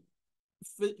any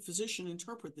physician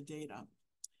interpret the data.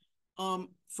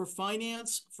 For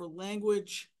finance, for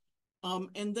language,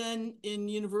 and then in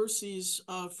universities,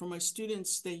 for my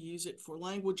students, they use it for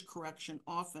language correction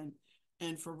often,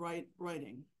 and for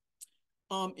writing.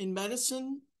 In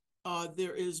medicine,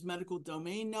 there is medical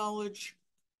domain knowledge.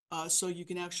 So you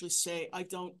can actually say, I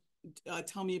don't,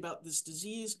 tell me about this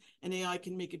disease, and AI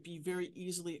can make it be very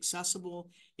easily accessible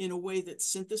in a way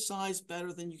that's synthesized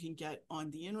better than you can get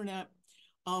on the internet.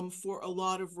 For a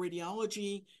lot of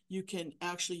radiology, you can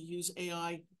actually use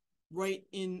AI right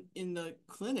in the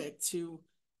clinic to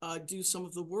do some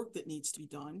of the work that needs to be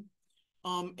done.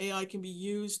 AI can be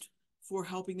used for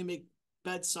helping to make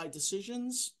bedside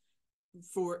decisions,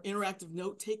 for interactive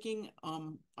note-taking.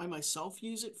 I myself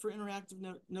use it for interactive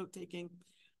note-taking.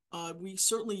 We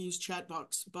certainly use chat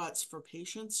bots for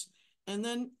patients. And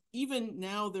then even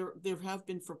now, there have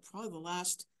been for probably the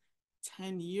last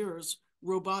 10 years,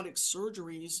 robotic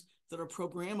surgeries that are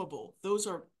programmable. Those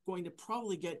are going to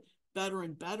probably get better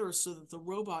and better so that the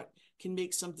robot can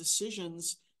make some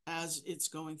decisions as it's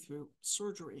going through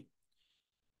surgery.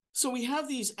 So we have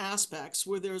these aspects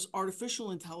where there's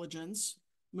artificial intelligence,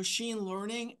 machine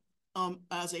learning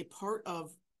as a part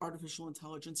of artificial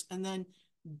intelligence, and then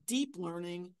deep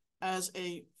learning as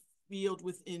a field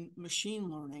within machine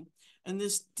learning. And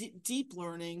this deep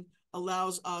learning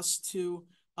allows us to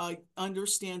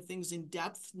understand things in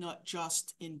depth, not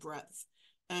just in breadth.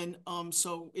 And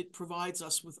so it provides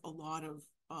us with a lot of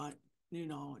new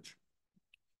knowledge.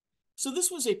 So this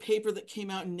was a paper that came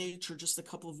out in Nature just a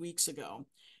couple of weeks ago.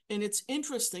 And it's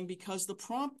interesting because the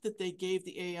prompt that they gave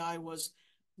the AI was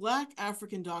Black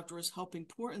African doctors helping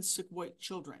poor and sick white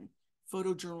children,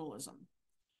 photojournalism.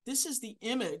 This is the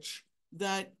image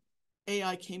that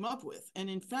AI came up with. And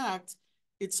in fact,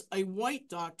 it's a white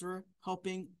doctor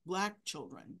helping Black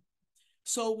children.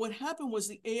 So what happened was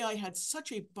the AI had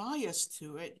such a bias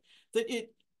to it that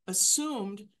it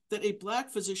assumed that a Black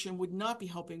physician would not be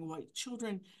helping white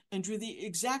children and drew the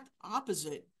exact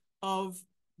opposite of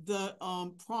the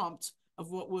prompt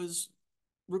of what was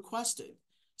requested.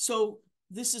 So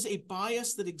this is a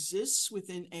bias that exists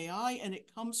within AI, and it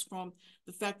comes from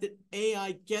the fact that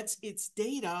AI gets its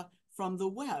data from the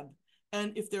web.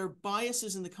 And if there are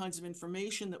biases in the kinds of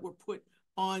information that were put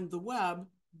on the web,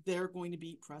 they're going to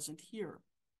be present here.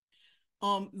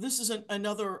 This is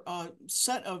another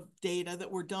set of data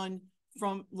that were done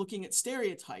from looking at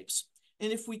stereotypes.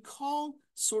 And if we call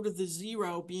sort of the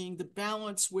zero being the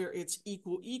balance where it's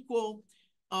equal,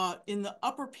 in the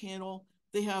upper panel,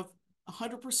 they have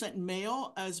 100%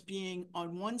 male as being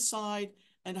on one side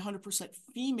and 100%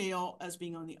 female as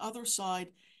being on the other side.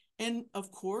 And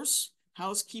of course,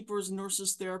 housekeepers,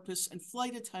 nurses, therapists, and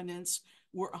flight attendants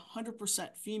were 100%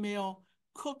 female.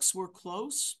 Cooks were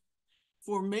close.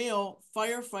 For male,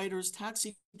 firefighters,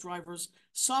 taxi drivers,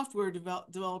 software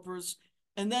developers,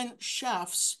 and then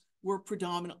chefs were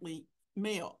predominantly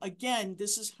male. Again,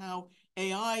 this is how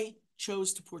AI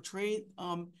chose to portray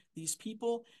these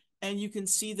people. And you can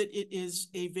see that it is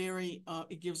a very,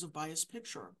 it gives a biased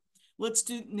picture. Let's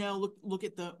now look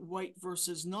at the white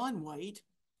versus non-white.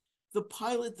 The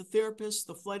pilot, the therapist,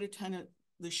 the flight attendant,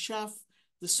 the chef,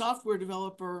 the software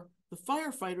developer, the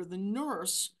firefighter, the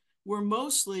nurse were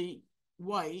mostly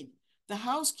white. The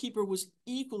housekeeper was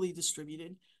equally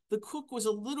distributed. The cook was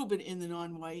a little bit in the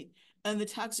non-white, and the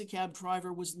taxi cab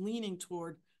driver was leaning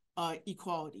toward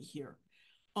equality here.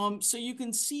 So you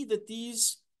can see that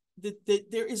that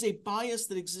there is a bias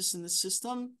that exists in the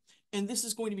system, and this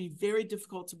is going to be very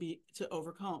difficult to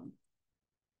overcome.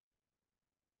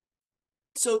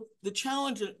 So the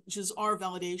challenges are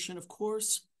validation, of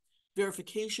course,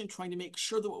 verification, trying to make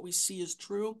sure that what we see is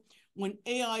true. When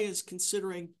AI is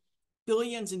considering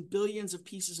billions and billions of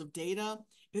pieces of data,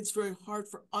 it's very hard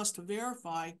for us to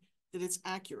verify that it's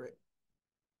accurate.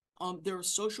 There are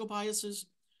social biases.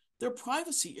 There are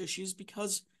privacy issues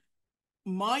because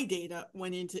my data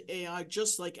went into AI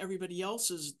just like everybody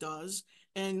else's does.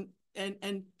 And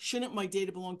shouldn't my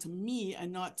data belong to me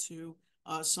and not to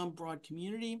some broad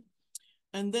community?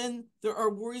 And then there are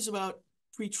worries about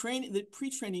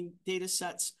pre-training data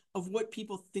sets of what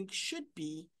people think should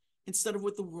be instead of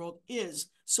what the world is.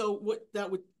 So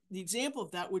the example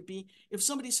of that would be if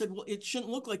somebody said, well, it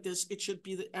shouldn't look like this, it should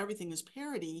be that everything is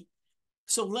parity.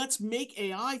 So let's make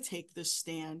AI take this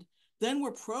stand. Then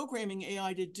we're programming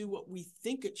AI to do what we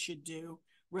think it should do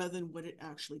rather than what it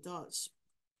actually does.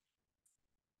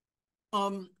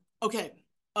 Okay.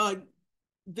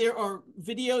 There are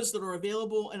videos that are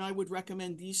available, and I would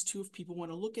recommend these two if people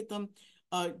want to look at them.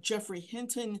 Geoffrey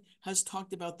Hinton has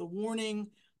talked about the warning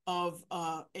of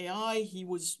AI. He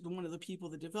was one of the people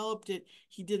that developed it.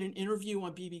 He did an interview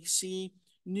on BBC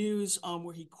News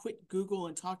where he quit Google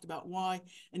and talked about why.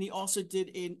 And he also did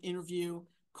an interview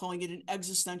calling it an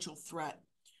existential threat.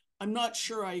 I'm not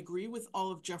sure I agree with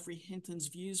all of Geoffrey Hinton's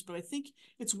views, but I think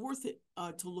it's worth it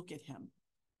to look at him.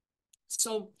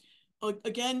 So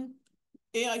again,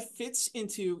 AI fits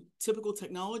into typical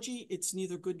technology. It's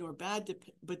neither good nor bad,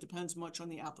 but depends much on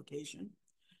the application.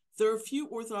 There are a few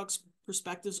orthodox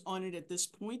perspectives on it at this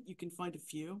point. You can find a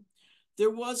few. There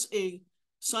was a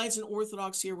Science and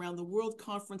Orthodoxy Around the World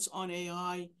conference on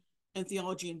AI and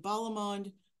theology in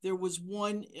Balamond. There was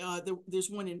one, there's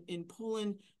one in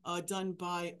Poland done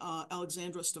by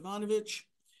Alexandra Stevanovic.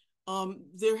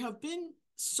 There have been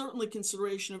certainly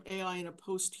consideration of AI in a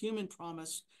post-human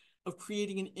promise of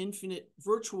creating an infinite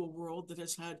virtual world that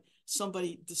has had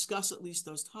somebody discuss at least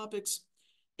those topics.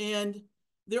 And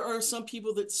there are some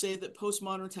people that say that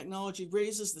postmodern technology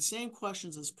raises the same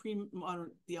questions as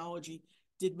pre-modern theology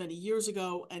did many years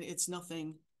ago, and it's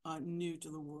nothing new to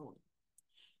the world.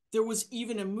 There was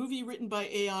even a movie written by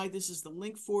AI. This is the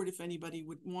link for it if anybody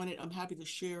would want it. I'm happy to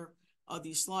share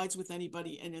these slides with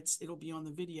anybody, and it'll be on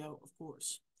the video, of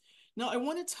course. Now, I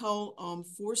want to tell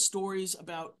 4 stories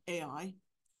about AI,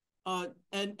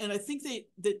 and I think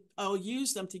that I'll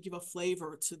use them to give a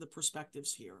flavor to the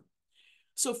perspectives here.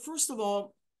 So first of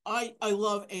all, I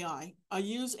love AI. I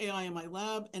use AI in my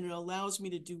lab, and it allows me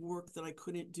to do work that I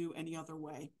couldn't do any other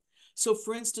way. So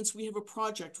for instance, we have a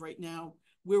project right now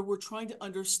where we're trying to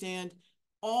understand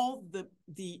all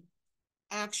the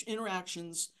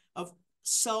interactions of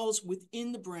cells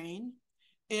within the brain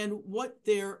and what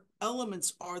their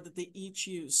elements are that they each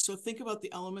use. So think about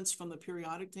the elements from the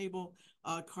periodic table,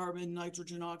 carbon,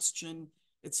 nitrogen, oxygen,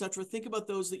 etc. Think about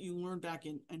those that you learned back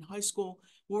in high school,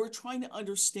 where we're trying to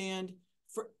understand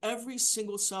for every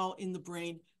single cell in the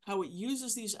brain, how it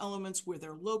uses these elements, where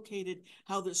they're located,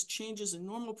 how this changes in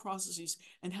normal processes,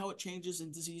 and how it changes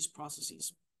in disease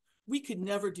processes. We could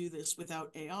never do this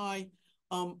without AI.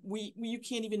 You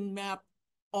can't even map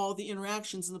all the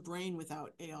interactions in the brain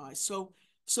without AI. So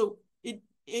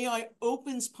AI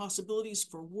opens possibilities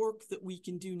for work that we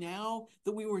can do now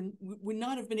that we would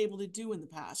not have been able to do in the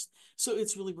past. So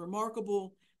it's really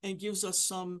remarkable and gives us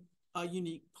some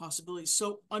unique possibilities.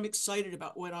 So I'm excited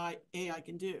about what AI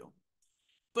can do.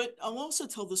 But I'll also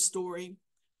tell the story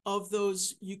of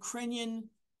those Ukrainian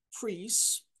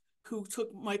priests who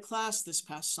took my class this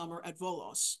past summer at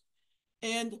Volos.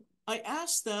 And I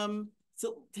asked them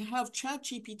to have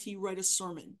ChatGPT write a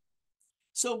sermon.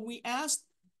 So we asked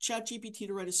ChatGPT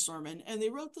to write a sermon, and they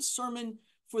wrote the sermon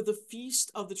for the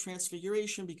Feast of the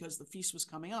Transfiguration because the feast was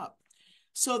coming up.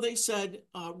 So they said,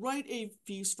 write a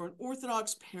feast for an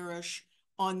Orthodox parish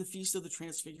on the Feast of the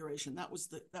Transfiguration. That was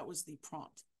the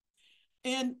prompt.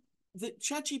 And the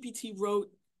ChatGPT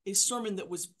wrote a sermon that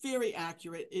was very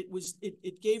accurate.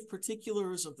 It gave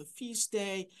particulars of the feast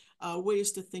day,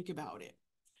 ways to think about it.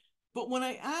 But when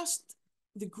I asked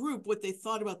the group what they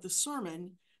thought about the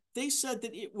sermon, they said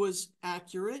that it was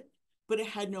accurate, but it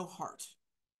had no heart.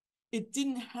 It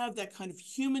didn't have that kind of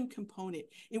human component.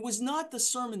 It was not the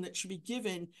sermon that should be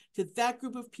given to that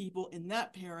group of people in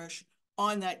that parish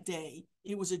on that day.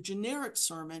 It was a generic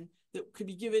sermon that could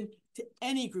be given to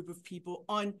any group of people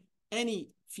on any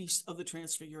Feast of the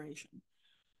Transfiguration.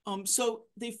 So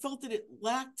they felt that it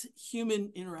lacked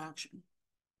human interaction.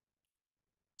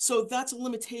 So that's a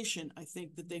limitation, I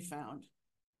think, that they found.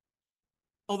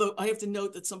 Although I have to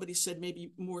note that somebody said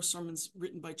maybe more sermons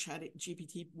written by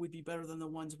ChatGPT would be better than the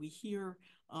ones we hear.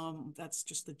 That's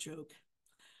just a joke.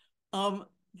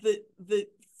 The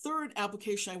third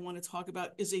application I want to talk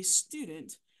about is a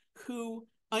student who,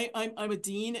 I'm a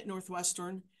dean at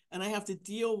Northwestern, and I have to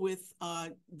deal with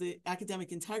the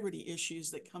academic integrity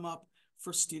issues that come up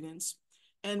for students.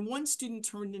 And one student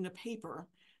turned in a paper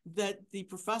that the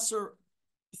professor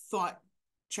thought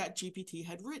ChatGPT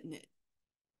had written it.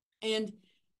 And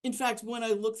in fact, when I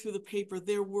looked through the paper,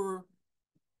 there were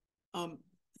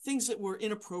things that were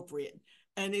inappropriate.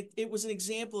 And it was an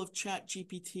example of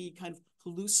ChatGPT kind of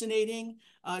hallucinating.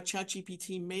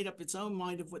 ChatGPT made up its own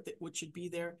mind of what should be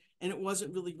there, and it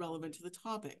wasn't really relevant to the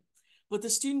topic. But the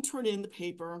student turned in the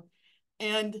paper,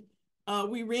 and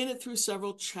we ran it through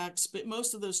several checks, but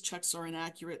most of those checks are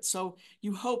inaccurate. So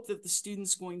you hope that the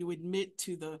student's going to admit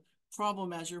to the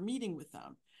problem as you're meeting with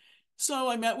them.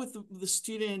 So I met with the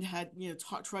student, had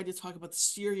tried to talk about the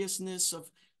seriousness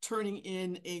of turning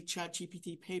in a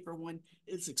ChatGPT paper when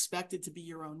it's expected to be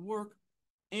your own work.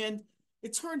 And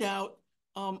it turned out,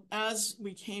 as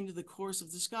we came to the course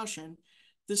of discussion,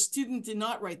 the student did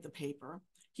not write the paper.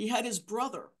 He had his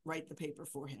brother write the paper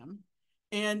for him.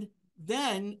 And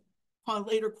then, upon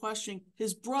later questioning,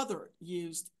 his brother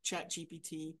used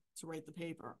ChatGPT to write the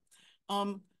paper.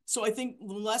 So I think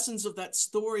the lessons of that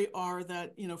story are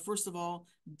that, first of all,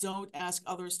 don't ask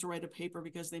others to write a paper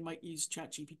because they might use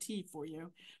ChatGPT for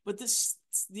you. But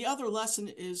the other lesson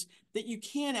is that you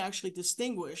can actually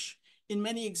distinguish in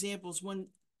many examples when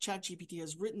ChatGPT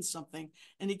has written something.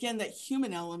 And again, that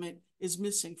human element is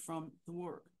missing from the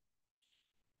work.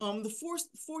 The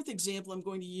fourth example I'm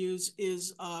going to use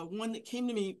is one that came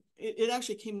to me. It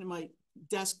actually came to my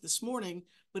desk this morning,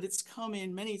 but it's come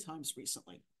in many times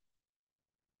recently.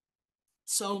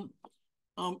 So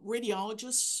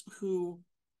radiologists who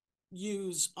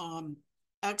use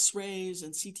X-rays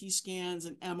and CT scans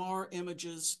and MR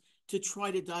images to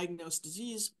try to diagnose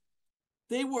disease,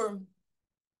 they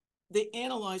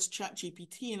analyzed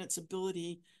ChatGPT and its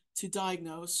ability to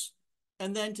diagnose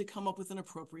and then to come up with an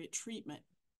appropriate treatment.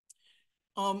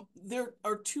 There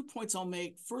are 2 points I'll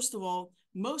make. First of all,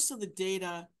 most of the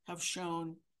data have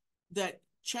shown that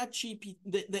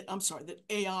that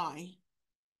AI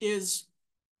is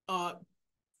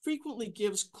frequently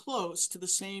gives close to the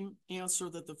same answer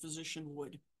that the physician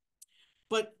would.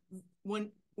 But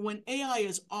when AI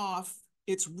is off,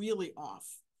 it's really off.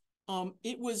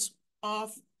 It was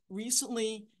off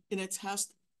recently in a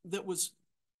test that was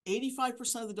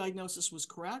 85% of the diagnosis was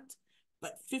correct,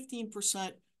 but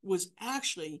 15% was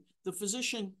actually the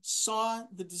physician saw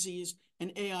the disease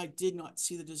and AI did not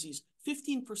see the disease.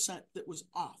 15% that was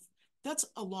off. That's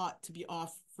a lot to be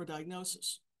off for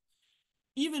diagnosis.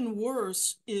 Even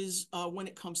worse is when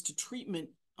it comes to treatment.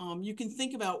 You can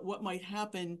think about what might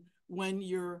happen when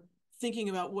you're thinking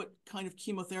about what kind of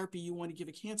chemotherapy you want to give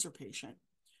a cancer patient.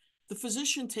 The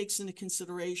physician takes into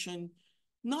consideration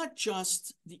not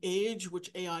just the age,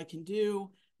 which AI can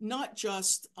do, not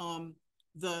just what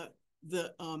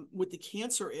the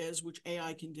cancer is, which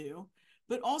AI can do,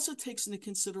 but also takes into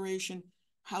consideration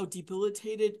how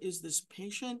debilitated is this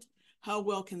patient, how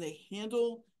well can they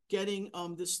handle getting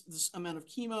this amount of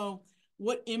chemo,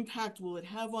 what impact will it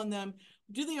have on them,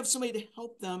 do they have somebody to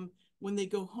help them when they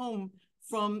go home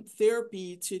from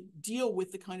therapy to deal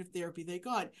with the kind of therapy they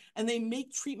got. And they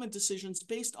make treatment decisions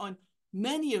based on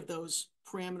many of those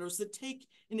parameters that take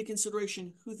into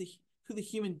consideration who the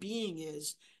human being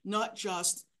is, not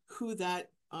just who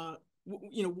that,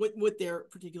 what their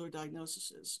particular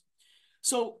diagnosis is.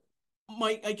 So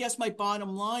I guess my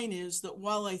bottom line is that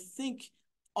while I think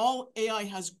all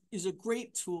AI is a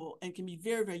great tool and can be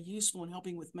very, very useful in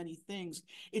helping with many things,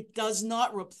 it does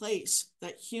not replace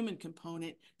that human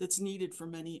component that's needed for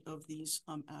many of these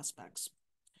aspects.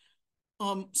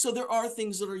 So there are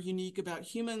things that are unique about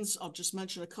humans. I'll just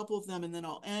mention a couple of them and then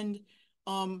I'll end.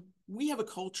 We have a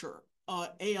culture.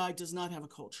 AI does not have a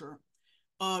culture.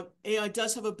 AI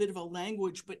does have a bit of a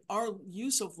language, but our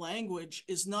use of language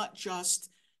is not just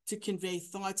to convey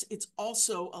thoughts. It's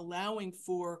also allowing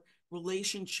for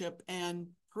relationship and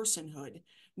personhood.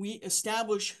 We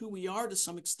establish who we are to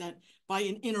some extent by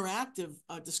an interactive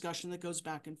discussion that goes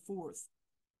back and forth.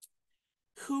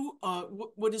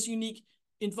 What is unique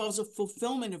involves a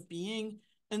fulfillment of being,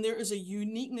 and there is a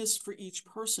uniqueness for each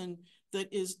person that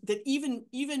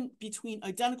even between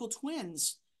identical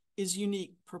twins is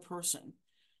unique per person.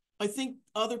 I think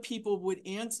other people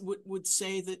would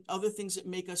say that other things that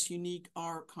make us unique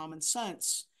are common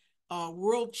sense,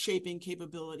 world-shaping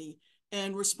capability,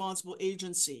 and responsible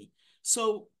agency.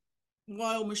 So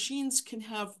while machines can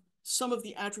have some of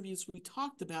the attributes we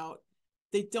talked about,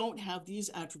 they don't have these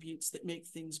attributes that make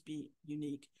things be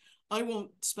unique. I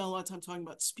won't spend a lot of time talking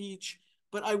about speech,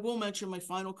 but I will mention my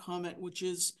final comment, which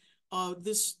is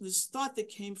this thought that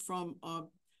came from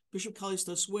Bishop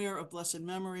Kallistos Ware of blessed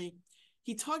memory.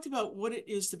 He talked about what it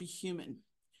is to be human.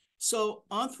 So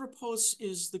anthropos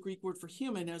is the Greek word for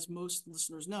human, as most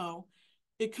listeners know.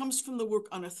 It comes from the word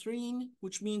anathrene,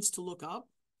 which means to look up.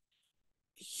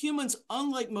 Humans,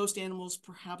 unlike most animals,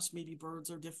 perhaps maybe birds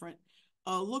are different,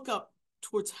 look up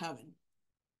towards heaven.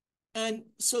 And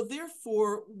so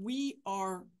therefore, we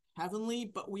are heavenly,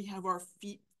 but we have our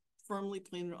feet firmly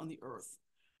planted on the earth.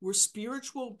 We're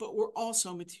spiritual, but we're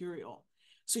also material.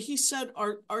 So he said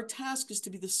our task is to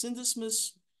be the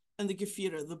syndesmos and the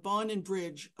gephira, the bond and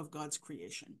bridge of God's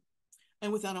creation.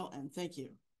 And with that, I'll end. Thank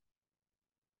you.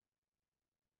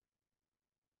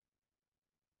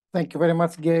 Thank you very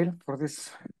much, Gayle, for this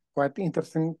quite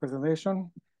interesting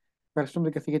presentation. Ευχαριστούμε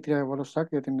την καθηγήτρια Woloschak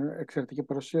για την εξαιρετική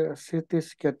παρουσίασή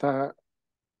της και τα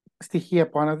στοιχεία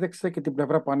που ανέδειξε και την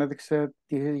πλευρά που ανέδειξε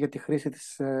για τη χρήση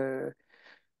της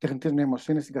τεχνητής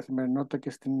νοημοσύνης στην καθημερινότητα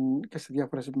και σε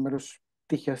διάφορες επιμέρους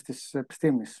πτυχές της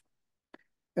επιστήμης.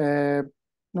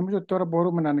 Νομίζω ότι τώρα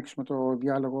μπορούμε να ανοίξουμε το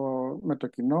διάλογο με το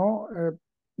κοινό.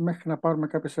 Μέχρι να πάρουμε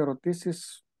κάποιες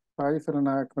ερωτήσεις, θα ήθελα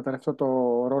να εκμεταλλευτώ το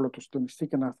ρόλο του συντονιστή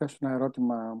και να θέσω ένα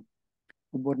ερώτημα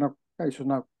που μπορεί ίσως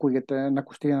να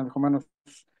ακουστεί ενδεχομένως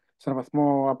σε έναν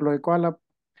βαθμό απλοϊκό, αλλά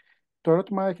το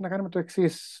ερώτημα έχει να κάνει με το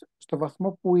εξής. Στο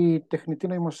βαθμό που η τεχνητή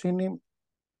νοημοσύνη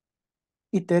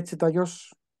είτε έτσι είτε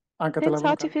αλλιώς Since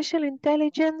artificial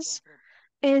intelligence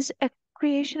is a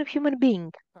creation of human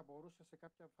being,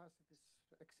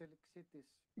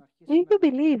 do you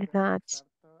believe that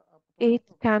it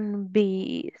can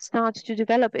be start to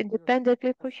develop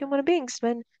independently for human beings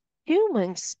when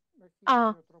humans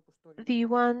are the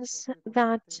ones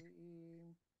that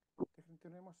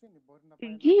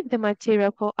give the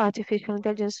material for artificial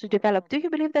intelligence to develop? Do you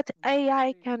believe that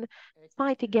AI can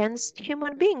fight against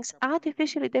human beings?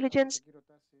 Artificial intelligence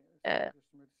has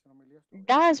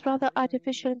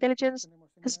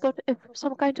got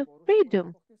some kind of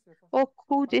freedom, or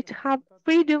could it have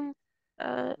freedom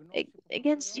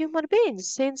against human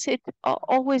beings, since it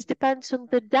always depends on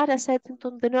the data set and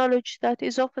on the knowledge that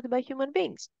is offered by human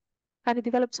beings? Can it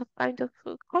develop some kind of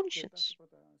conscience?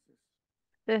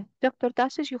 Dr.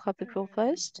 Tasis, you have the floor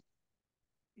first.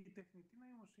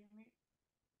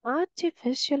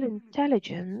 Artificial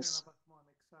intelligence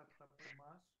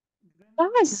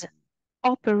does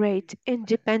operate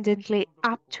independently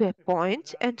up to a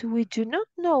point, and we do not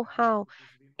know how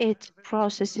it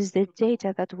processes the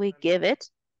data that we give it.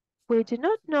 We do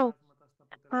not know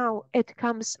how it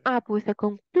comes up with a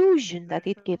conclusion that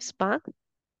it gives back.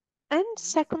 And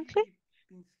secondly,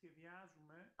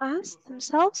 us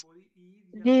themselves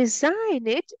design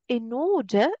it in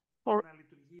order for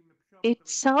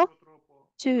itself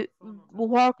to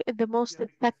work in the most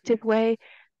effective way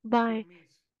by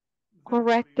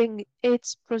correcting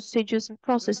its procedures and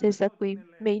processes that we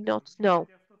may not know.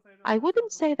 I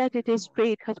wouldn't say that it is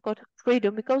free, it has got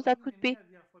freedom, because that would be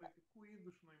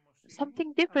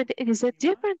something different. It is a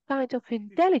different kind of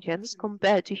intelligence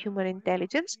compared to human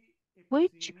intelligence,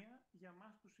 which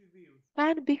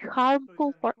can be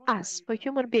harmful for us, for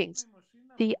human beings.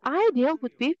 The ideal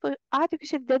would be for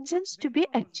artificial intelligence to be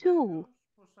a tool.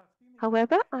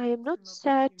 However, I am not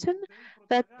certain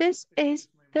that this is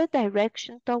the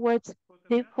direction towards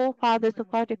the forefathers of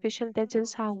artificial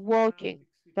intelligence are working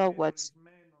towards.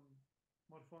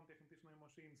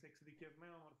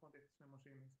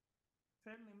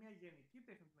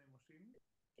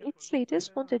 Its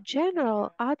leaders want a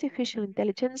general artificial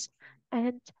intelligence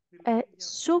and a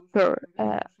super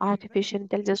artificial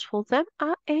intelligence. For them,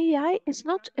 our AI is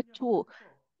not a tool,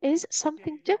 is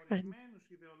something different.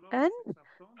 And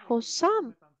for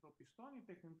some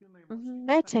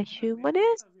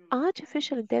meta-humanists,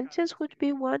 artificial intelligence would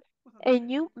be a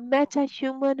new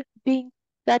meta-human being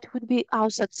that would be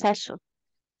our successor,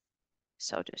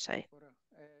 so to say.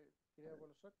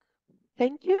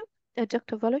 Thank you.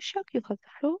 Dr. Woloschak, you have the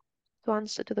floor to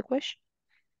answer to the question.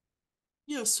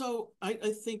 Yeah, so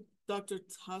I think Dr.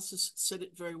 Tasis said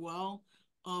it very well.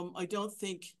 I don't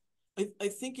think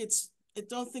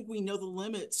we know the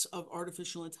limits of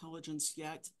artificial intelligence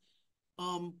yet.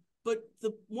 But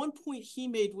the one point he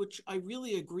made, which I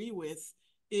really agree with,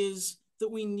 is that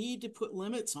we need to put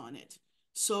limits on it.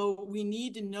 So we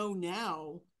need to know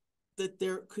now that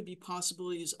there could be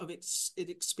possibilities of it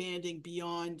expanding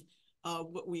beyond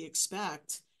what we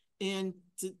expect, and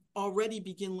to already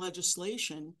begin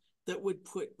legislation that would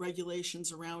put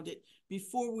regulations around it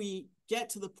before we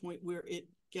get to the point where it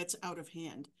gets out of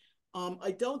hand.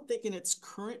 I don't think in its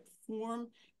current form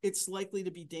it's likely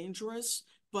to be dangerous,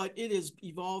 but it is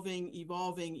evolving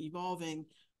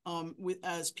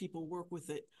as people work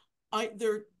with it.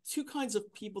 There are two kinds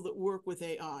of people that work with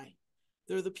AI.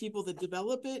 There are the people that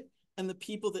develop it and the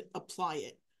people that apply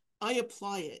it. I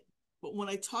apply it, but when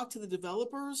I talk to the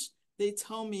developers, they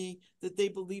tell me that they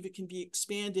believe it can be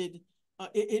expanded.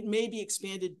 It may be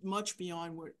expanded much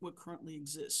beyond what currently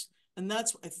exists. And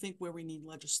that's, I think, where we need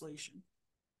legislation.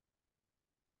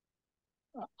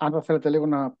 I would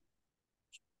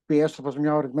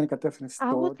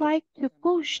like to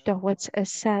push towards a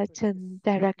certain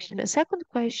direction. A second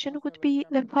question would be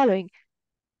the following.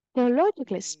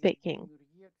 Theologically speaking,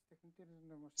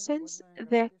 since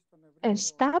the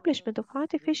establishment of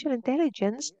artificial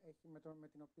intelligence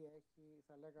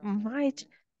might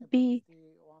be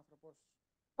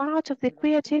part of the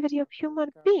creativity of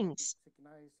human beings,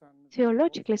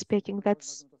 theologically speaking,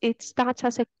 it starts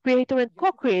as a creator and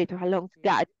co-creator along with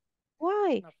God.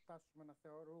 Why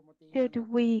should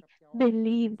we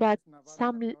believe that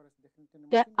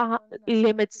there are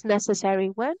limits necessary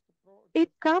when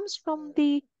it comes from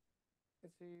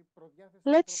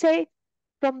let's say,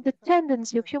 from the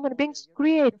tendency of human beings to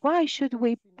create? Why should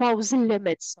we pose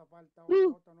limits?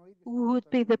 Who would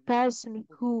be the person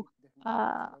who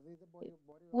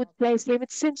would place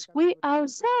limits, since we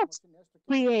ourselves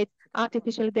create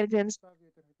artificial intelligence?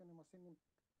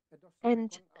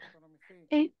 And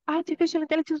if artificial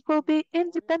intelligence will be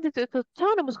independent and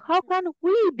autonomous, how can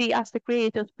we be, as the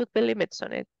creators, put the limits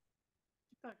on it?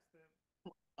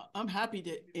 I'm happy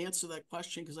to answer that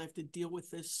question because I have to deal with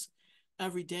this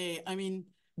every day. I mean,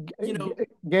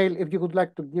 Gayle, if you would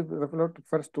like to give the floor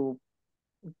first to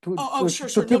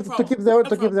sure, no problem. To keep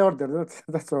the order.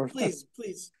 That's all.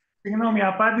 Please. Συγγνώμη,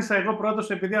 απάντησα εγώ πρώτος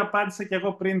επειδή απάντησα και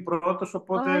εγώ πριν πρώτος,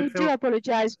 οπότε... I do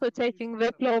apologize for taking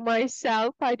the floor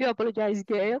myself. I do apologize,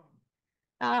 Gayle.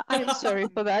 I'm sorry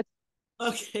for that.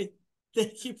 Okay,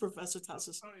 thank you, Professor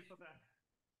Tasis. Sorry for that.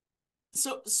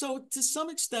 So to some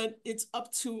extent, it's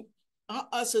up to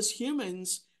us as humans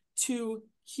to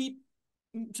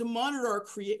monitor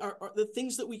the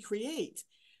things that we create.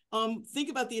 Think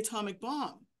about the atomic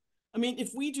bomb. I mean, if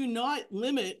we do not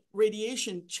limit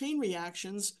radiation chain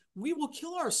reactions, we will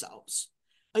kill ourselves.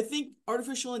 I think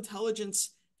artificial intelligence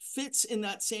fits in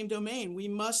that same domain. We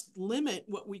must limit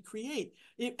what we create.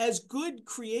 As good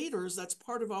creators, that's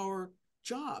part of our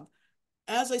job.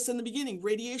 As I said in the beginning,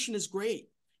 radiation is great.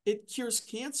 It cures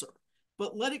cancer,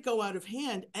 but let it go out of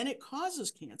hand and it causes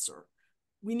cancer.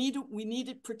 We need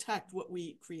to protect what we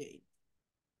create.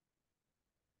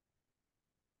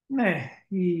 Ναι,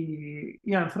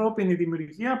 η ανθρώπινη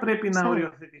δημιουργία πρέπει να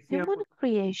οριοθετηθεί. Human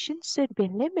creation should be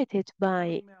limited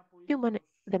by human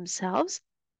themselves.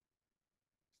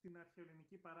 Στην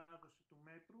αρχαιοελληνική παράδοση του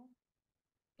μέτρου.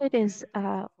 It is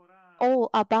all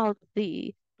about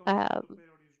the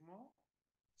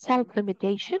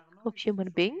self-limitation of human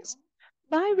beings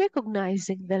by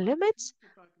recognizing the limits,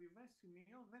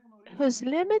 whose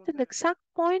limit and exact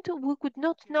point we could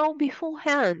not know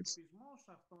beforehand.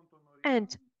 And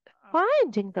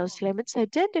finding those limits,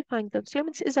 identifying those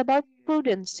limits is about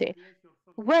prudency,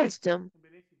 wisdom.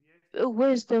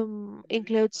 Wisdom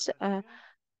includes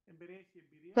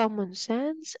common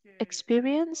sense,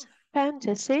 experience,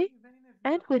 fantasy,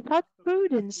 and without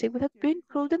prudency, without being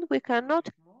prudent, we cannot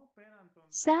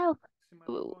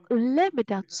limit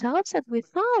ourselves, and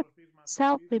without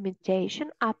self-limitation,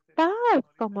 apart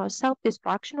from our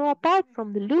self-destruction or apart from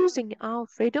losing our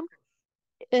freedom,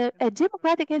 a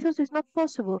democratic ethos is not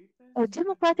possible. A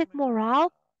democratic morale,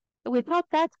 without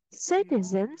that,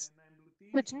 citizens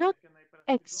could not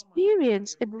experience,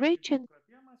 enrich, and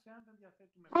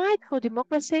fight for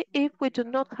democracy if we do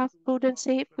not have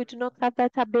prudency, if we do not have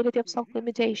that ability of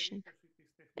self-limitation.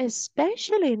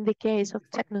 Especially in the case of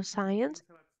technoscience,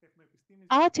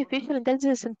 artificial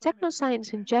intelligence and technoscience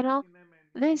in general,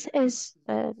 this is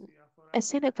a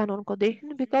sine qua non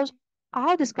condition because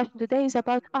our discussion today is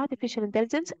about artificial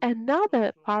intelligence,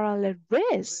 another parallel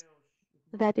risk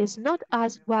that is not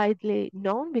as widely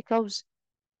known because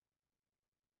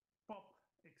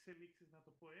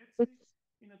its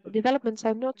developments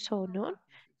are not so known,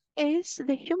 is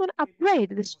the human upgrade,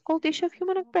 the so-called issue of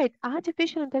human upgrade.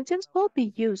 Artificial intelligence will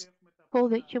be used for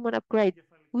the human upgrade.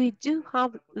 We do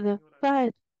have the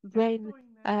first brain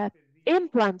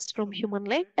implants from human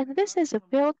link, and this is a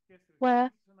field where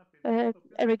a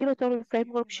regulatory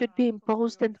framework should be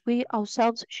imposed, and we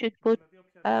ourselves should put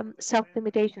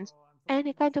self-limitations.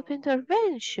 Any kind of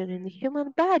intervention in the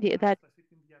human body that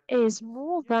is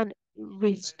more than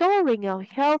restoring our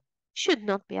health should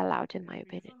not be allowed, in my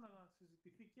opinion.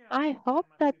 I hope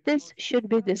that this should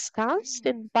be discussed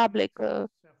in public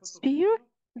sphere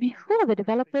before the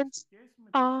developments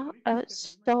are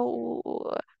so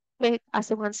big as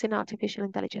the ones in artificial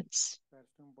intelligence.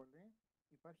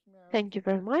 Thank you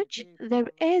very much. There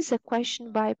is a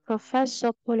question by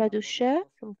Professor Paul Ducher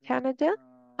from Canada.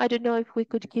 I don't know if we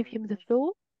could give him the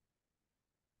floor.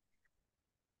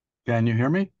 Can you hear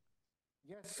me?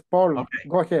 Yes, Paul, okay.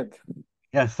 Go ahead.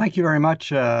 Yes, thank you very much,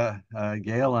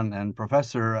 Gayle and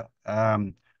Professor.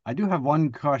 I do have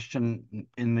one question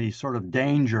in the sort of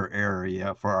danger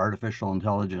area for artificial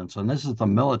intelligence, and this is the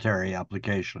military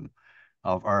application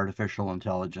of artificial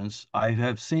intelligence. I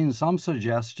have seen some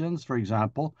suggestions, for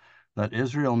example, that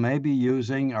Israel may be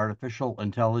using artificial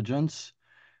intelligence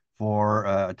for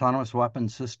autonomous weapon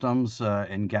systems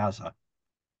in Gaza,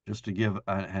 just to give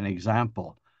an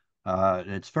example.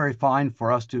 It's very fine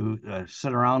for us to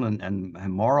sit around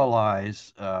and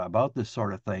moralize about this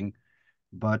sort of thing,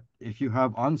 but if you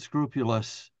have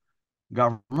unscrupulous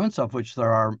governments, of which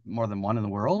there are more than one in the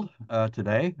world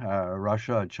today,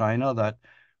 Russia, China, that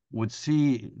would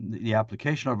see the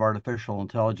application of artificial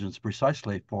intelligence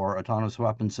precisely for autonomous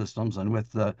weapon systems, and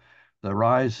with the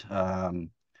rise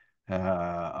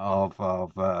of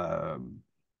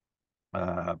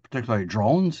particularly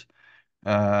drones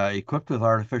equipped with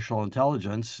artificial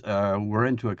intelligence, we're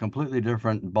into a completely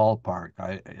different ballpark.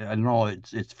 I know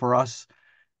it's for us.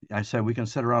 I said we can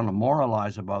sit around and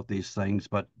moralize about these things,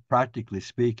 but practically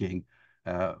speaking,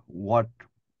 what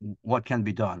can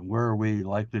be done? Where are we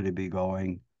likely to be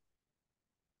going?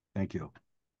 Thank you.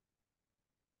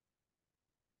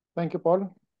 Thank you,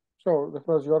 Paul. So the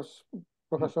floor is yours,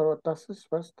 Professor Tasis,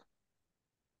 first.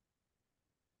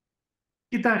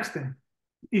 Κοιτάξτε,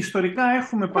 ιστορικά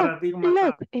έχουμε Look,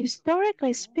 παραδείγματα.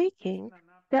 historically speaking,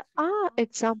 there are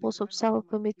examples of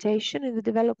self-limitation in the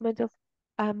development of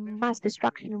mass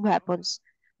destruction weapons.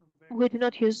 We do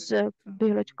not use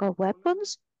biological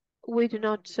weapons. We do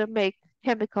not make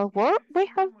chemical war. We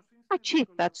have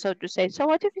achieved that, so to say. So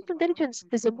artificial intelligence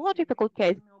is a more difficult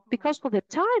case because for the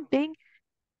time being,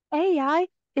 AI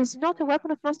is not a weapon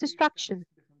of mass destruction.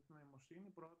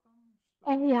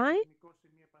 AI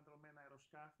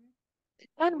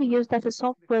can be used as a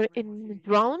software in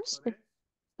drones. It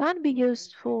can be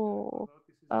used for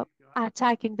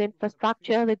attacking the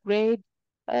infrastructure, the grid,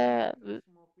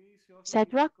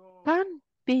 etc. Can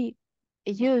be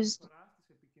used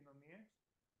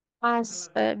as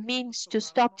a means to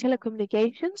stop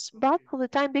telecommunications, but for the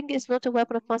time being, it's not a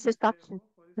weapon of mass destruction.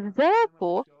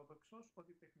 Therefore,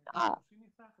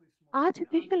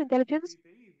 artificial intelligence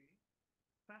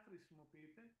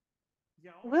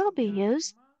will be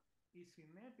used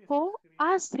for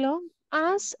as long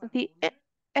as the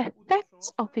effects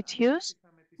of its use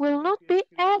will not be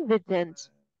evident.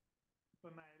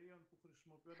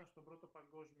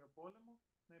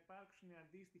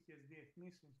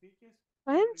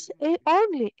 And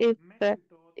only if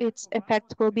its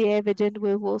effects will be evident,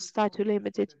 we will start to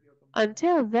limit it.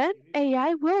 Until then,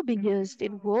 AI will be used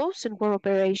in wars and war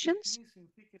operations,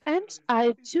 and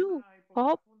I do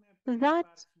hope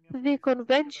that the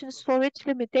conventions for its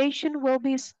limitation will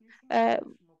be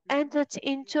entered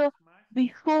into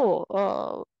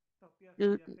before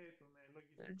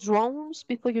drones,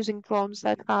 before using drones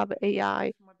that have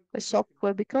AI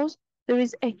software, because there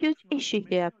is a huge issue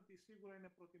here.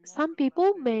 Some people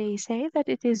may say that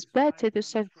it is better to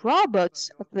send robots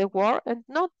at the war and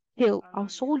not kill our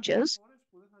soldiers.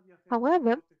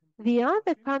 However, the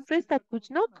other countries that would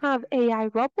not have AI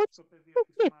robots will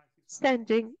keep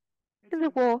sending in the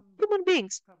war human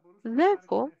beings.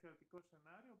 Therefore,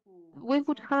 we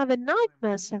would have a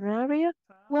nightmare scenario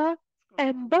where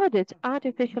embodied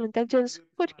artificial intelligence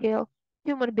could kill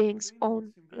human beings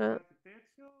on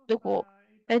the war.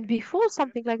 And before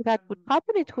something like that would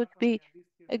happen, it would be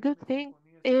a good thing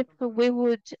if we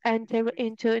would enter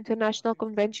into international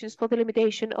conventions for the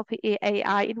limitation of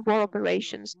AI in war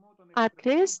operations, at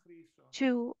least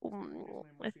to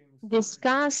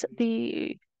discuss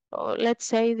the, let's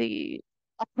say, the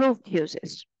approved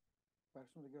uses.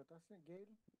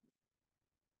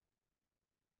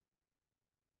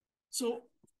 So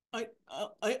I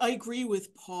agree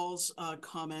with Paul's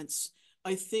comments.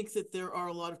 I think that there are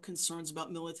a lot of concerns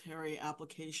about military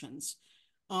applications.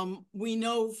 We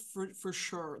know for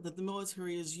sure that the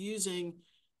military is using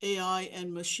AI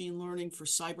and machine learning for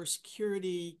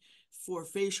cybersecurity, for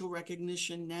facial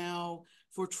recognition now,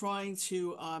 for trying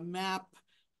to map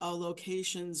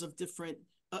locations of different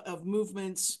of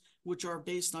movements, which are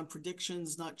based on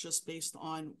predictions, not just based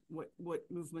on what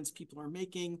movements people are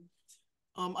making.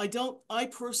 I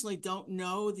personally don't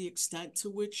know the extent to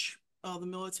which the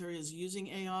military is using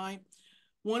AI.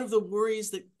 One of the worries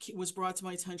that was brought to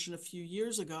my attention a few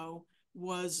years ago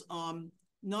was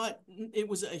it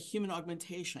was a human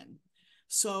augmentation.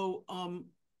 So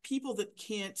people that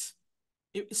can't,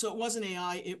 so it wasn't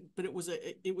AI, but it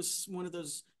was one of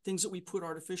those things that we put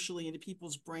artificially into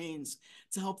people's brains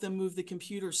to help them move the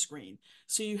computer screen.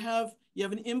 So you have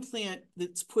an implant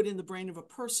that's put in the brain of a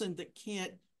person that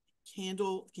can't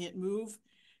move,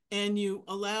 and you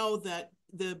allow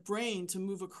the brain to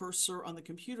move a cursor on the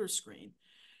computer screen.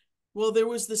 Well, there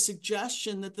was the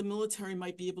suggestion that the military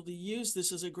might be able to use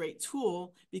this as a great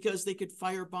tool because they could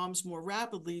fire bombs more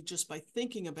rapidly just by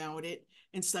thinking about it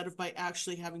instead of by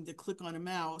actually having to click on a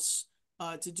mouse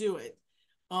to do it.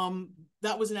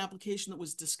 That was an application that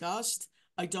was discussed.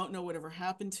 I don't know whatever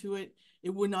happened to it.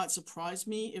 It would not surprise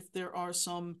me if there are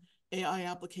some AI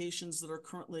applications that are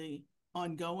currently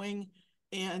ongoing.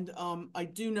 And I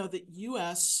do know that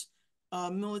US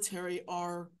military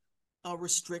are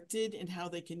restricted in how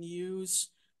they can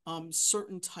use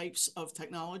certain types of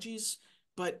technologies,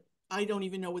 but I don't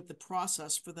even know what the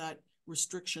process for that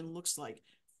restriction looks like.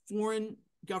 Foreign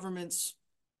governments,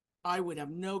 I would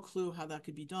have no clue how that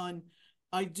could be done.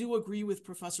 I do agree with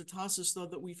Professor Tasis, though,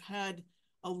 that we've had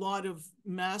a lot of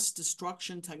mass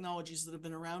destruction technologies that have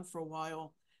been around for a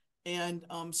while. And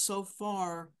so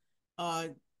far,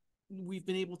 we've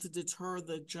been able to deter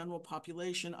the general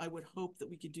population. I would hope that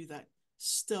we could do that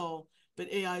still,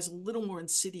 but AI is a little more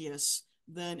insidious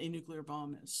than a nuclear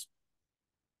bomb is.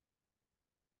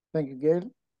 Thank you,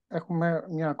 Gayle. Έχουμε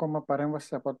μια ακόμα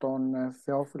παρέμβαση από τον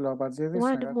Θεόφιλο Αμπατζίδη.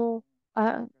 One more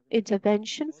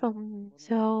intervention from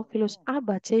Theofanis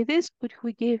Tasis. Could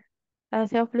we give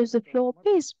Theophilus, the floor,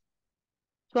 please,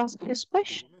 to ask his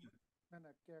question.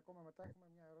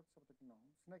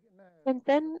 And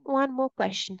then one more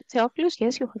question. Theophilus,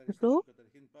 yes, you have the floor.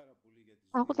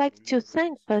 I would like to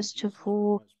thank, first of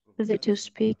all, the two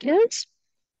speakers.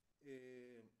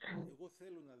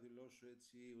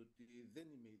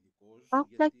 I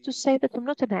would like to say that I'm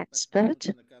not an expert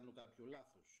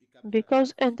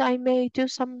because, and I may do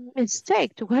some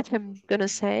mistake to what I'm going to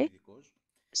say.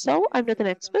 So I'm not an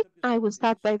expert. I will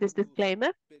start by this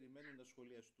disclaimer.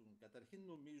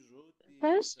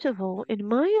 First of all, in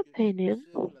my opinion,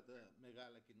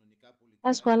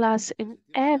 as well as in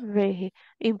every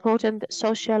important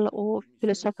social or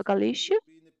philosophical issue,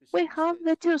 we have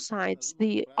the two sides,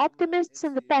 the optimists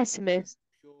and the pessimists.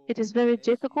 It is very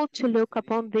difficult to look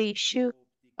upon the issue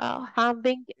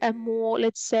having a more,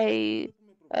 let's say,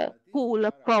 cool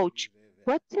approach.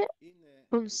 What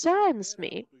concerns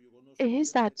me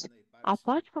is that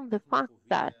apart from the fact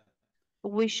that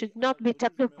we should not be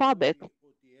technophobic,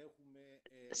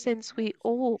 since we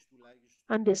all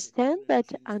understand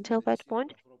that until that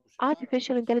point,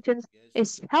 artificial intelligence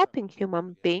is helping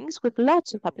human beings with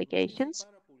lots of applications.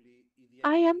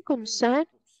 I am concerned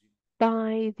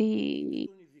by the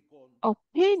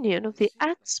opinion of the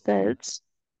experts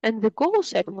and the goal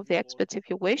setting of the experts, if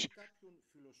you wish,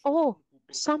 or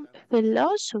some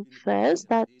philosophers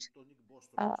that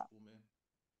uh,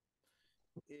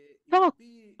 talk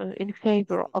in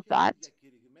favor of that,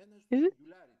 who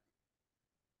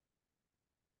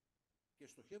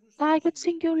target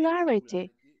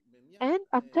singularity. And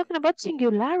I'm talking about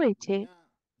singularity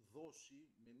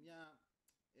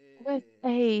with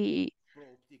a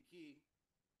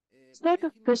sort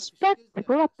of perspective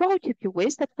or approach, if you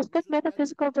wish, that has got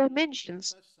metaphysical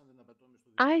dimensions.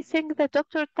 I think that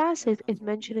Dr. Tasis is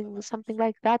mentioning something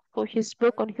like that for his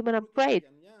book on human upgrade.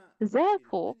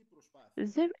 Therefore,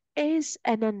 there is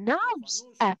an announced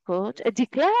effort, a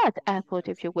declared effort,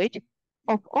 if you wish,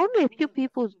 of only a few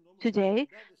people today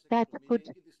that could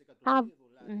have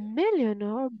million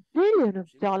or billion of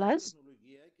dollars,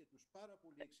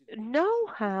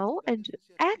 know-how, and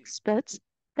experts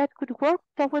that could work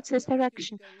towards this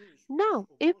direction. Now,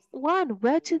 if one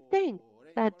were to think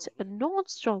that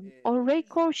Nordstrom or Ray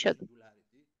Kurzweil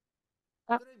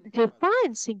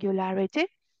define singularity,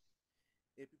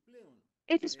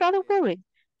 it is rather worrying.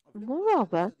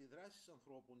 Moreover,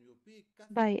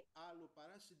 by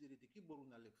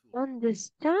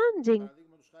understanding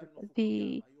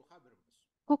the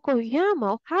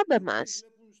Fukuyama or Habermas,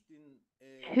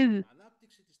 who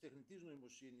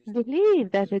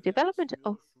believe that the development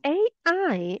of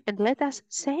AI, and let us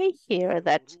say here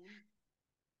that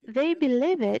they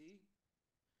believe it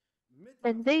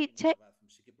and they take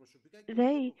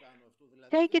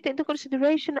it into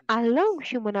consideration along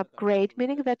human upgrade,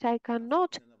 meaning that I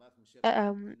cannot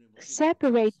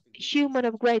separate human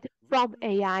upgrade from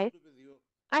AI.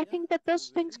 I think that those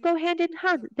things go hand in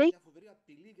hand. They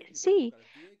see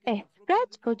a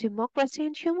threat for democracy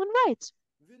and human rights.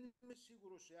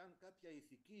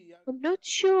 I'm not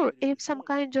sure if some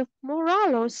kind of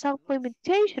moral or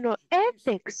self-limitation or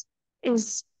ethics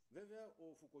is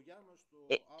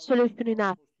solution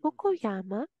enough.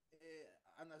 Fukuyama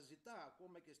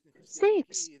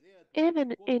seeks,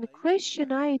 even in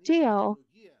Christian idea of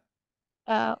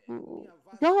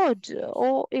God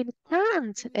or in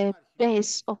Kant, a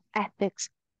base of ethics.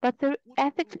 But the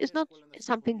ethics is not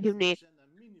something unique,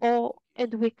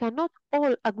 and we cannot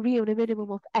all agree on a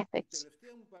minimum of ethics.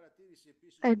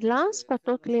 And last but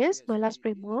not least, my last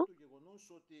remark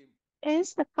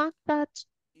is the fact that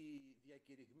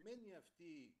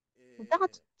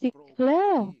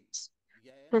declares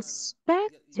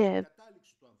perspective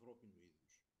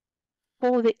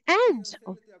for the end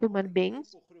of human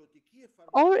beings,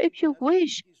 or if you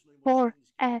wish, for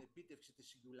an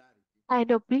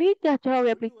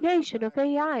obligatory application of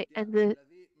AI and the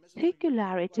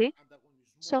singularity.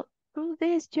 So through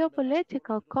this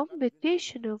geopolitical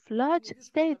competition of large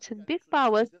states and big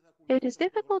powers, it is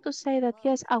difficult to say that,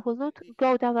 yes, I will not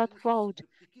go down that road.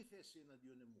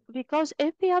 Because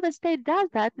if the other state does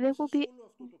that, they will be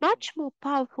much more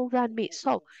powerful than me.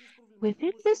 So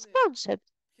within this concept,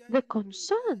 the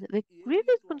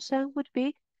grievous concern would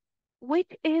be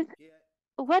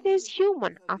what is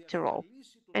human after all?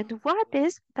 And what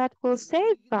is that will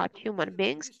safeguard human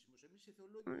beings?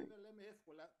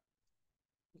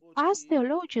 Us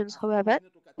theologians, however,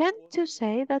 tend to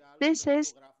say that this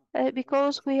is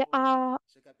because we are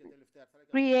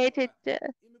created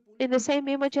in the same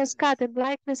image as God and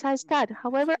likeness as God.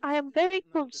 However, I am very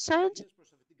concerned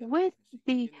with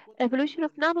the evolution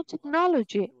of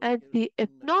nanotechnology and the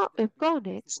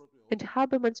eugonics And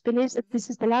Habermas believes that this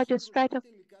is the largest threat of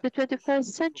the 21st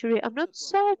century. I'm not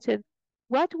certain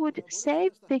what would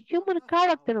save the human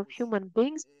character of human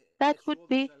beings. That would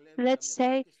be, let's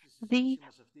say, the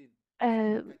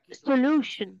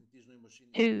solution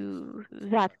to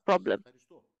that problem.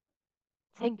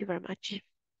 Thank you very much.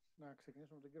 Να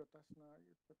ξεκινήσουμε με τον κύριο Τάση να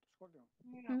το σχόλιο.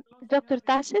 Dr.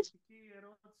 Tasis,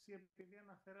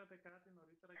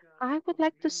 I would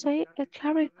like to say a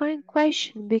clarifying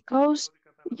question because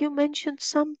you mentioned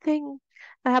something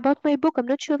about my book. I'm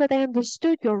not sure that I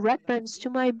understood your reference to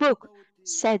my book,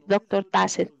 said Dr.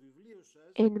 Tasis.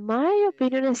 In my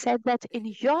opinion, I said that in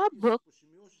your book,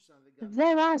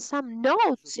 there are some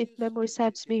notes, if memory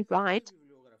serves me right,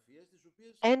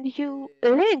 and you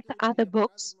link other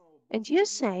books, and you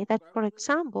say that, for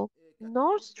example,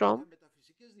 Nordstrom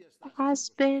has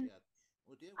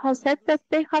said that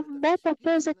they have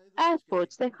metaphysic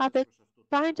efforts, they have a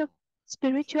kind of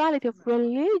spirituality, of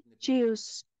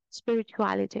religious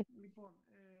spirituality. Λοιπόν,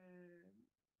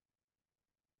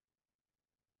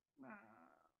 να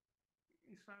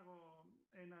εισάγω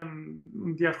έναν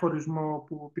διαχωρισμό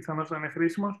που πιθανώς θα είναι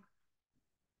χρήσιμος.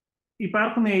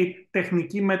 Υπάρχουν οι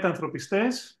τεχνικοί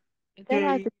μετανθρωπιστές. There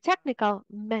are the technical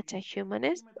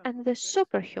meta-humanists and the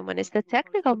superhumanists. The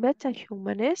technical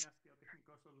meta-humanists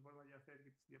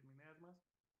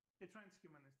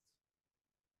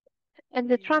and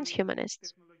the transhumanists.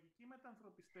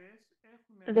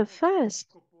 The first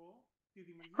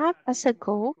have as a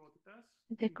goal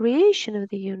the creation of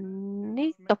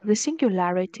the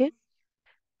singularity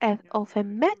of a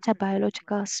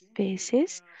meta-biological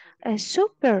species, a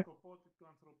super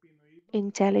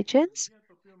intelligence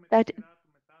that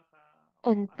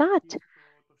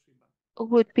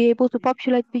would be able to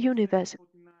populate the universe.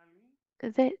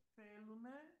 The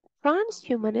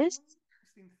transhumanists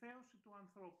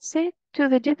seek to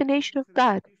the divination of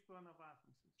God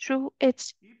through its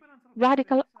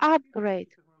radical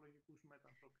upgrade.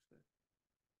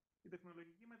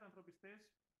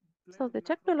 So the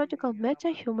technological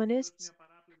meta-humanists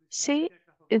see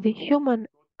the human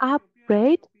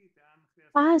upgrade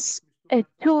as a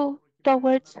tool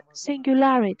towards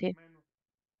singularity.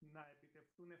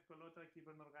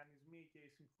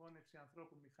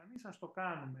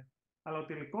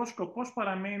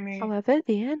 However,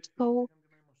 the end goal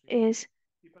is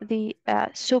the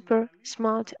super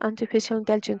smart artificial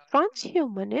intelligence.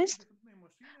 Transhumanists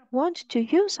want to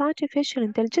use artificial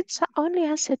intelligence only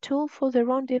as a tool for their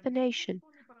own divination.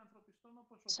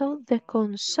 So the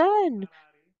concern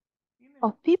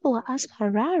of people as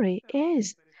Harari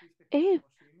is if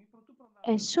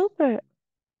a super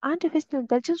artificial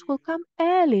intelligence will come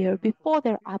earlier before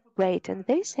their upgrade, and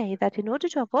they say that in order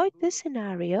to avoid this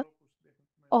scenario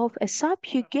of a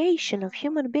subjugation of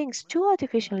human beings to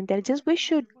artificial intelligence, we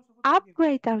should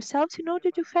upgrade ourselves in order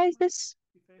to face this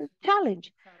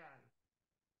challenge.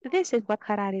 This is what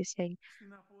Harari is saying.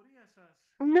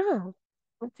 Now,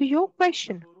 to your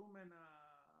question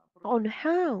on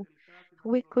how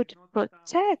we could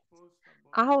protect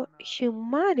our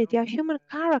humanity, our human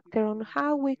character, on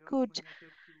how we could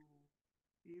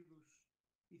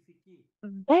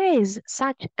base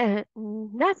such an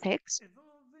ethics,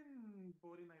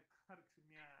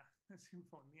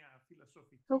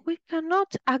 we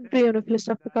cannot agree on a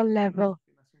philosophical level.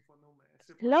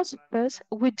 Philosophers,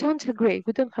 we don't agree.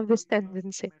 We don't have this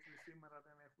tendency.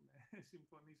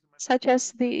 Such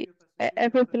as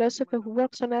every philosopher who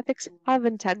works on ethics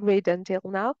haven't agreed until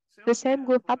now. The same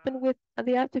will happen with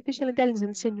the artificial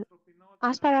intelligence.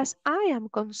 As far as I am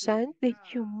concerned, the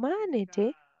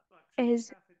humanity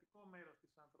is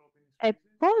a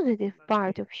positive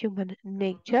part of human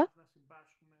nature.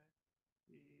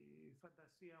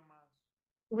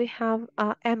 We have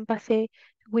empathy,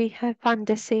 we have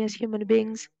fantasy as human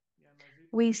beings.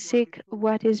 We seek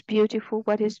what is beautiful,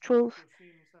 what is truth,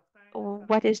 or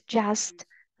what is just.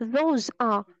 Those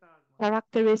are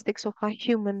characteristics of our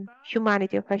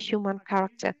humanity, of our human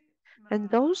character. And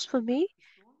those, for me,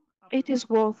 it is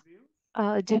worth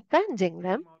defending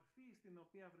them.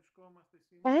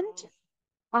 And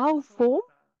our form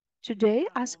today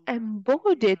as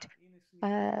embodied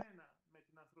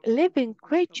living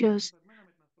creatures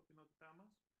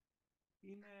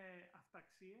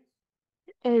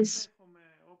is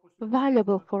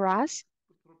valuable for us.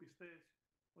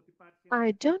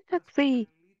 I don't agree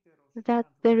that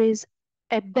there is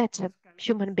a better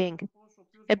human being,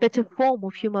 a better form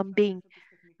of human being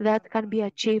that can be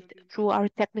achieved through our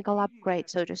technical upgrade,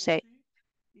 so to say,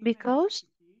 because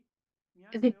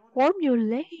the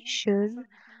formulation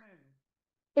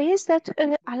is that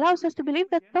allows us to believe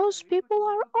that those people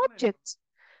are objects.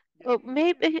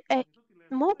 Maybe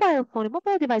mobile phone, a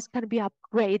mobile device can be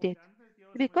upgraded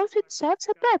because it serves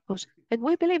a purpose. And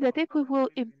we believe that if we will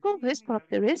improve its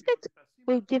characteristics,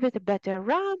 we'll give it a better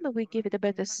RAM, we give it a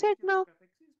better signal,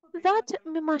 that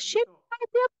machine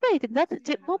might be upgraded, that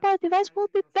the mobile device will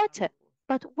be better.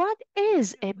 But what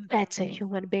is a better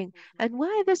human being? And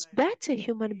why this better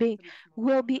human being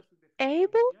will be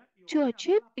able to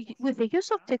achieve with the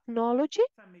use of technology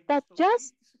that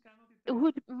just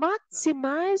would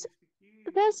maximize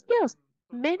their skills,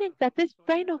 meaning that this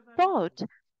train of thought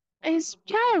is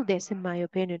childish, in my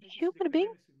opinion. Human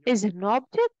being is an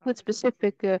object with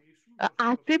specific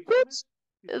attributes.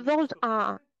 Those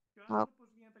are uh,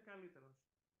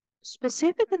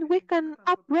 specific, and we can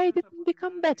upgrade it and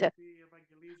become better.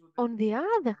 On the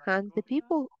other hand, the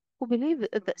people who believe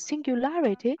the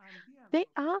singularity, they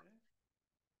are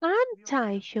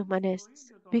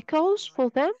anti-humanists because for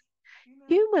them,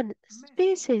 human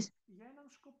species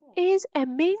is a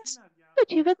means to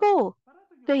achieve a goal.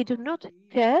 They do not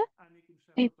care,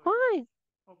 define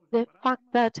the fact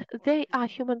that they are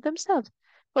human themselves.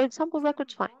 For example,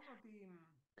 records fine.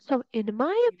 So, in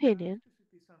my opinion,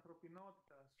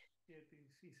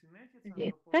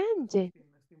 defending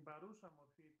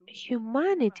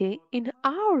humanity in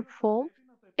our form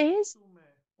is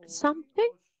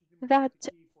something that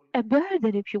a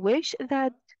burden, if you wish,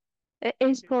 that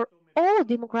is for all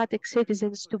democratic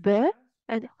citizens to bear.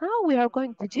 And how we are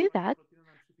going to do that,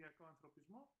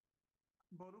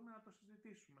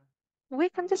 we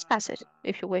can discuss it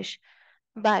if you wish.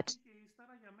 But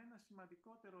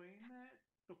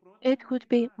it would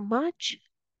be much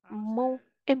more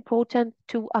important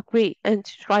to agree and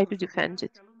to try to defend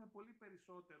it.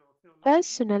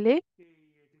 Personally,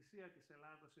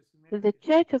 the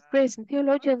Church of Praise and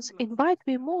theologians invite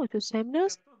me more to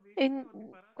seminars in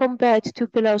compared to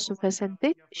philosophers, and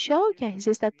this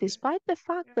showcases that despite the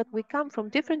fact that we come from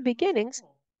different beginnings,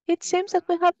 it seems that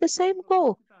we have the same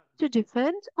goal to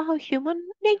defend our human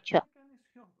nature.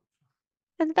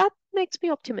 And that makes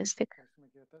me optimistic.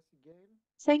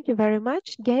 Thank you very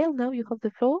much. Gayle, now you have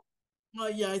the floor.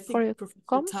 Yeah, I for your think Professor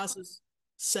comments. Tasis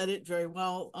said it very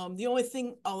well. The only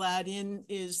thing I'll add in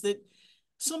is that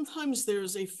sometimes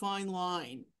there's a fine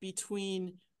line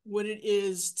between what it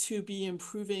is to be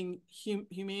improving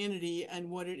humanity and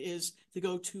what it is to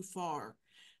go too far.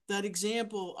 That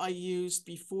example I used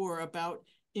before about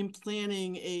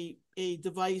implanting a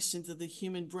device into the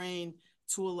human brain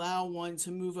to allow one to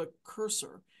move a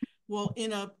cursor. Well,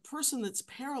 in a person that's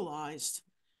paralyzed,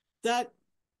 that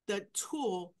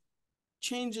tool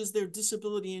changes their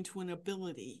disability into an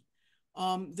ability.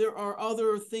 There are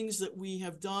other things that we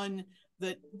have done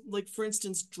that, like, for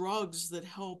instance, drugs that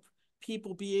help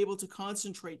people be able to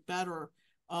concentrate better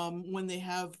when they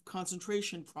have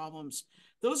concentration problems.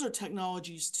 Those are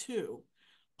technologies too.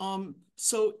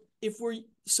 So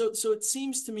it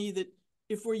seems to me that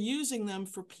if we're using them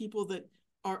for people that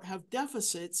have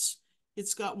deficits,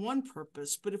 it's got one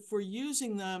purpose. But if we're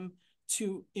using them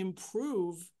to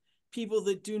improve people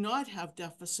that do not have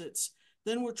deficits,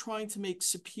 then we're trying to make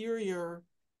superior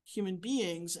human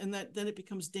beings, and then it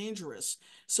becomes dangerous.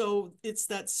 So it's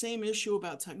that same issue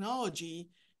about technology.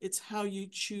 It's how you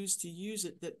choose to use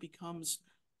it that becomes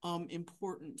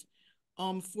important.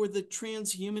 For the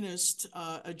transhumanist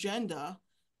agenda,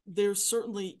 there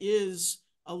certainly is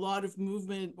a lot of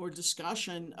movement or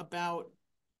discussion about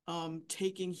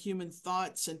taking human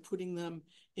thoughts and putting them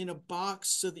in a box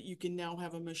so that you can now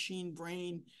have a machine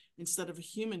brain instead of a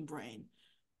human brain.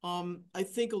 I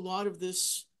think a lot of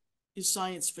this is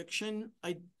science fiction.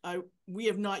 We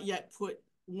have not yet put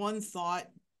one thought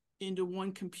into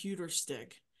one computer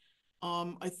stick.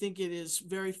 I think it is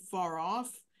very far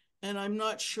off, and I'm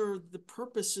not sure the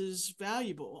purpose is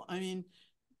valuable. I mean,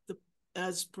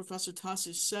 as Professor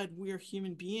Tasis said, we are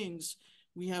human beings.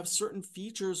 We have certain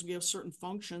features, we have certain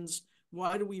functions.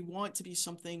 Why do we want to be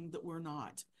something that we're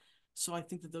not? So I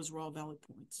think that those were all valid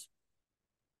points.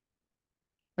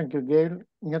 Thank you, Gayle.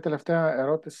 Μια τελευταία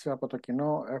ερώτηση από το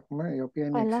κοινό έχουμε, η οποία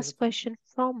είναι A last question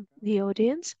from the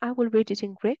audience. I will read it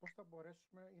in Greek.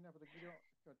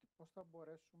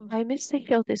 By Mr.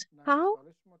 Hiotis, how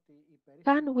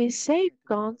can we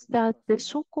safeguard that the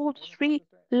so-called three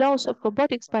laws of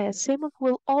robotics by Asimov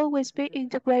will always be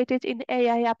integrated in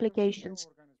AI applications?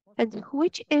 And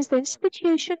which is the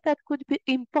institution that could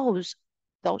impose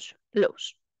those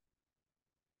laws?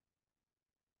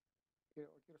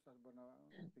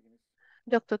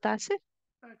 Dr. Tasis?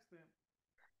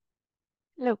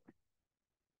 Look,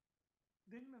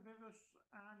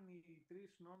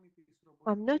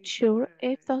 I'm not sure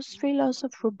if those three laws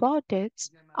of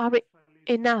robotics are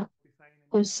enough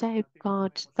to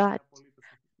safeguard that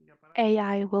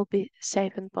AI will be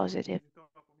safe and positive.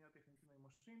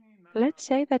 Let's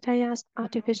say that I asked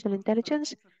artificial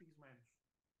intelligence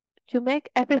to make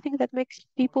everything that makes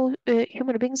people,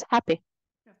 human beings, happy.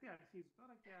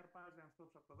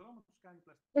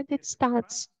 And it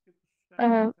starts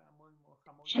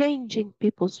changing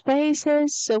people's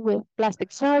faces with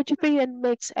plastic surgery and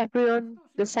makes everyone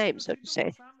the same, so to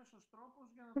say.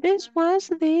 This was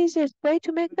the easiest way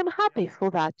to make them happy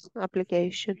for that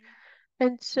application.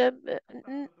 And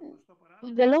the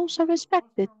laws are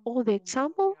respected. Or the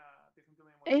example,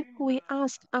 if we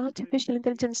ask artificial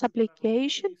intelligence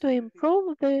application to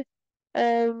improve the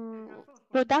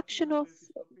production of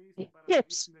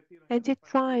clips, and it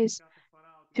tries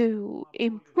to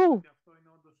improve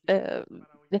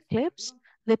the clips,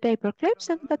 the paper clips,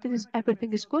 and that is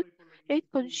everything is good. It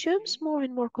consumes more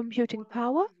and more computing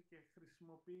power,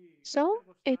 so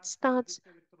it starts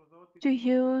to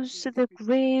use the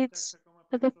grids,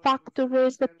 the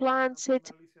factories, the plants.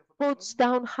 It puts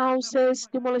down houses,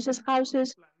 demolishes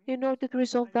houses in order to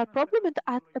resolve that problem. And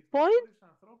at a point,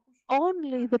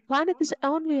 only the planet is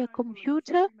only a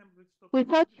computer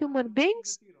without human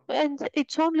beings, and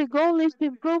its only goal is to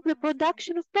improve the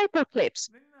production of paper clips.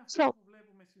 So,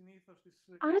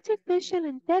 artificial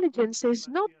intelligence is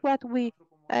not what we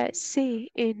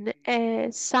see in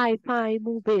sci-fi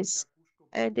movies,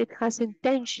 and it has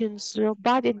intentions or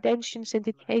bad intentions, and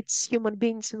it hates human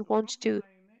beings and wants to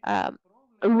um,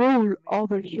 rule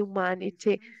over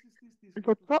humanity.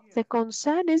 The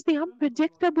concern is the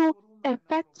unpredictable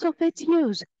effects of its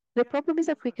use. The problem is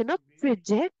that we cannot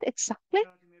predict exactly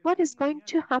what is going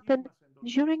to happen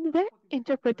during the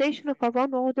interpretation of our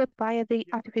own order via the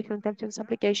artificial intelligence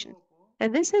application.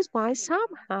 And this is why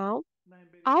somehow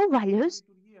our values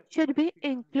should be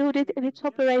included in its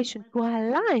operation to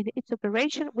align its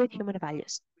operation with human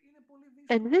values.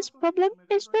 And this problem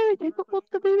is very difficult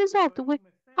to be resolved.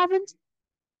 Haven't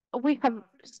we have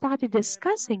started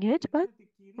discussing it, but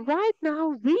right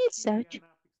now research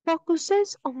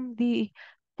focuses on the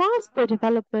faster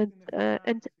development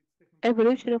and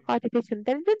evolution of artificial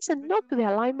intelligence and not the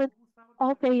alignment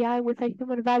of AI with our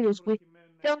human values. We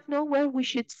don't know where we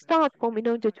should start from in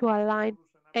order to align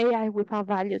AI with our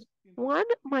values. One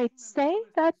might say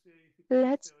that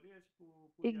let's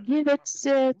give it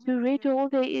to read all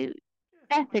the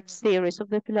ethics theories of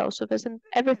the philosophers and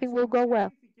everything will go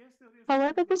well.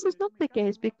 However, this is not the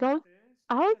case because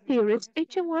our theories,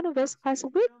 each and one of us has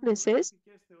weaknesses,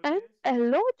 and a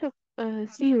lot of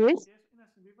theories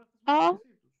are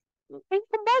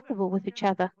incompatible with each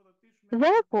other.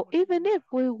 Therefore, even if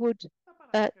we would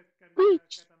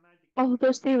teach all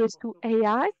those theories to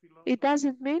AI, it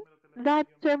doesn't mean that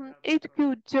it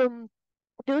could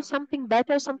do something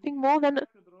better, something more than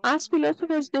us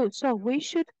philosophers do. So we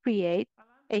should create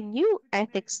a new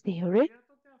ethics theory,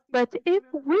 but if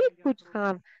we could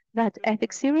have that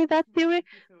ethics theory, that theory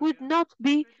would not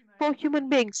be for human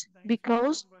beings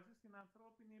because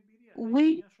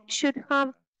we should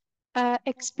have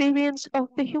experience of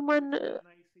the human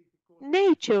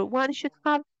nature. One should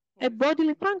have a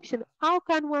bodily function. How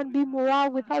can one be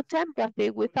moral without empathy,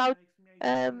 without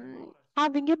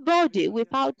having a body,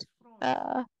 without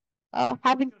uh,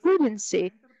 having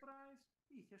prudency?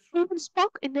 Even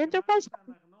Spock in Enterprise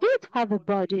did have a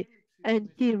body, and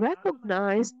he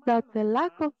recognized that the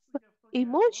lack of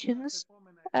emotions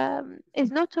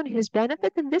is not on his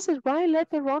benefit, and this is why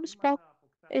later on Spock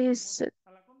is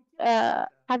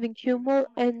having humor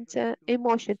and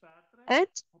emotion. And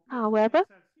however,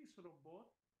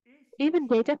 even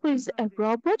Data, who is a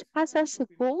robot, has as a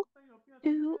goal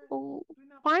to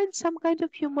find some kind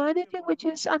of humanity which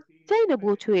is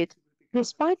unattainable to it,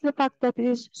 despite the fact that it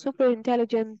is super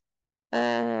intelligent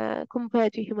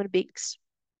compared to human beings.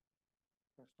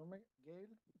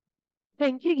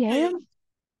 Thank you, Gayle.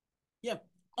 Yeah.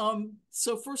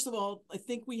 So first of all, I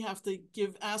think we have to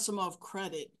give Asimov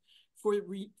credit for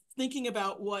thinking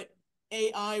about what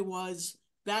AI was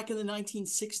back in the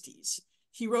 1960s.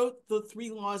 He wrote the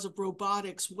 3 laws of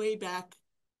robotics way back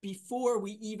before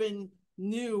we even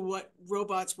knew what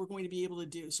robots were going to be able to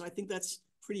do. So I think that's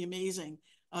pretty amazing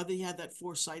that he had that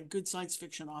foresight. Good science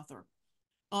fiction author.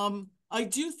 I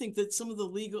do think that some of the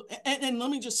legal, and let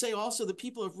me just say also, the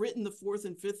people have written the 4th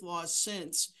and 5th laws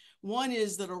since. One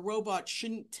is that a robot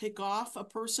shouldn't tick off a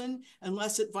person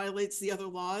unless it violates the other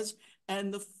laws.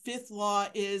 And the 5th law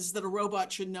is that a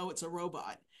robot should know it's a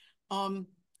robot.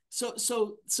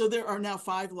 So there are now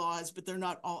 5 laws, but they're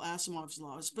not all Asimov's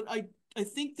laws. But I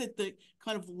think that the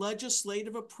kind of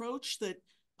legislative approach that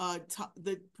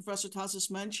Professor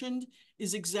Tasis mentioned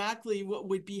is exactly what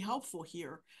would be helpful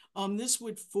here. This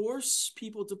would force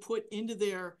people to put into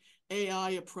their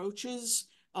AI approaches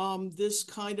this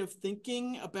kind of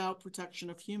thinking about protection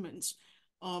of humans.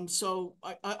 So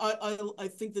I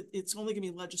think that it's only going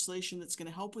to be legislation that's going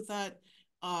to help with that.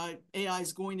 AI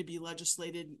is going to be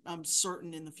legislated, I'm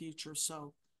certain, in the future.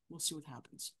 So we'll see what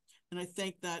happens. And I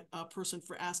thank that person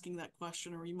for asking that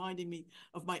question and reminding me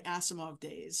of my Asimov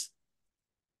days.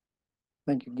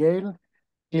 Thank you, Gayle.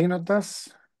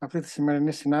 Κλείνοντας αυτή τη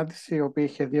σημερινή συνάντηση, η οποία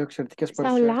είχε δύο εξαιρετικές So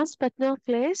παρουσιάσεις. last but not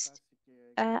least,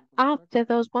 after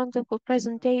those wonderful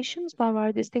presentations by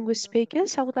our distinguished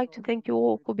speakers, I would like to thank you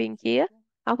all for being here.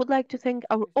 I would like to thank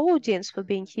our audience for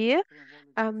being here,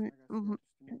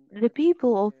 the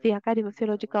people of the Academy of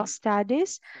Theological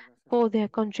Studies for their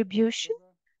contribution,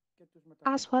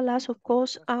 as well as, of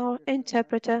course, our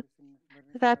interpreter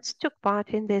that took part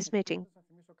in this meeting.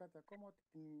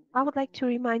 I would like to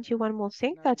remind you one more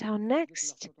thing, that our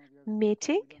next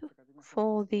meeting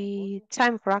for the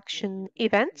Time for Action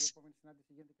events,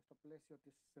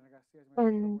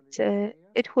 and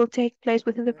it will take place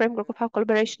within the framework of our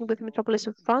collaboration with the Metropolis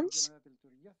of France,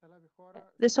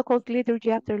 the so-called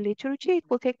Liturgy After Liturgy. It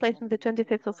will take place on the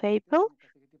 25th of April,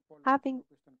 having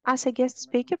as a guest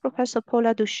speaker Professor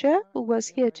Paula Ducher, who was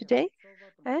here today,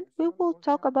 and we will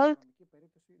talk about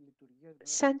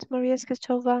Saint Maria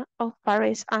Sketchova of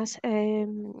Paris as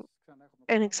an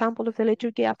example of the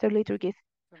liturgy after liturgy.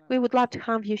 We would love to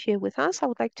have you here with us. I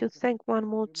would like to thank one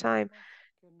more time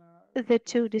the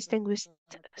two distinguished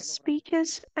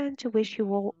speakers and to wish you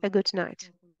all a good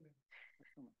night.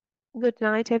 Good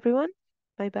night, everyone.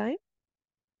 Bye-bye.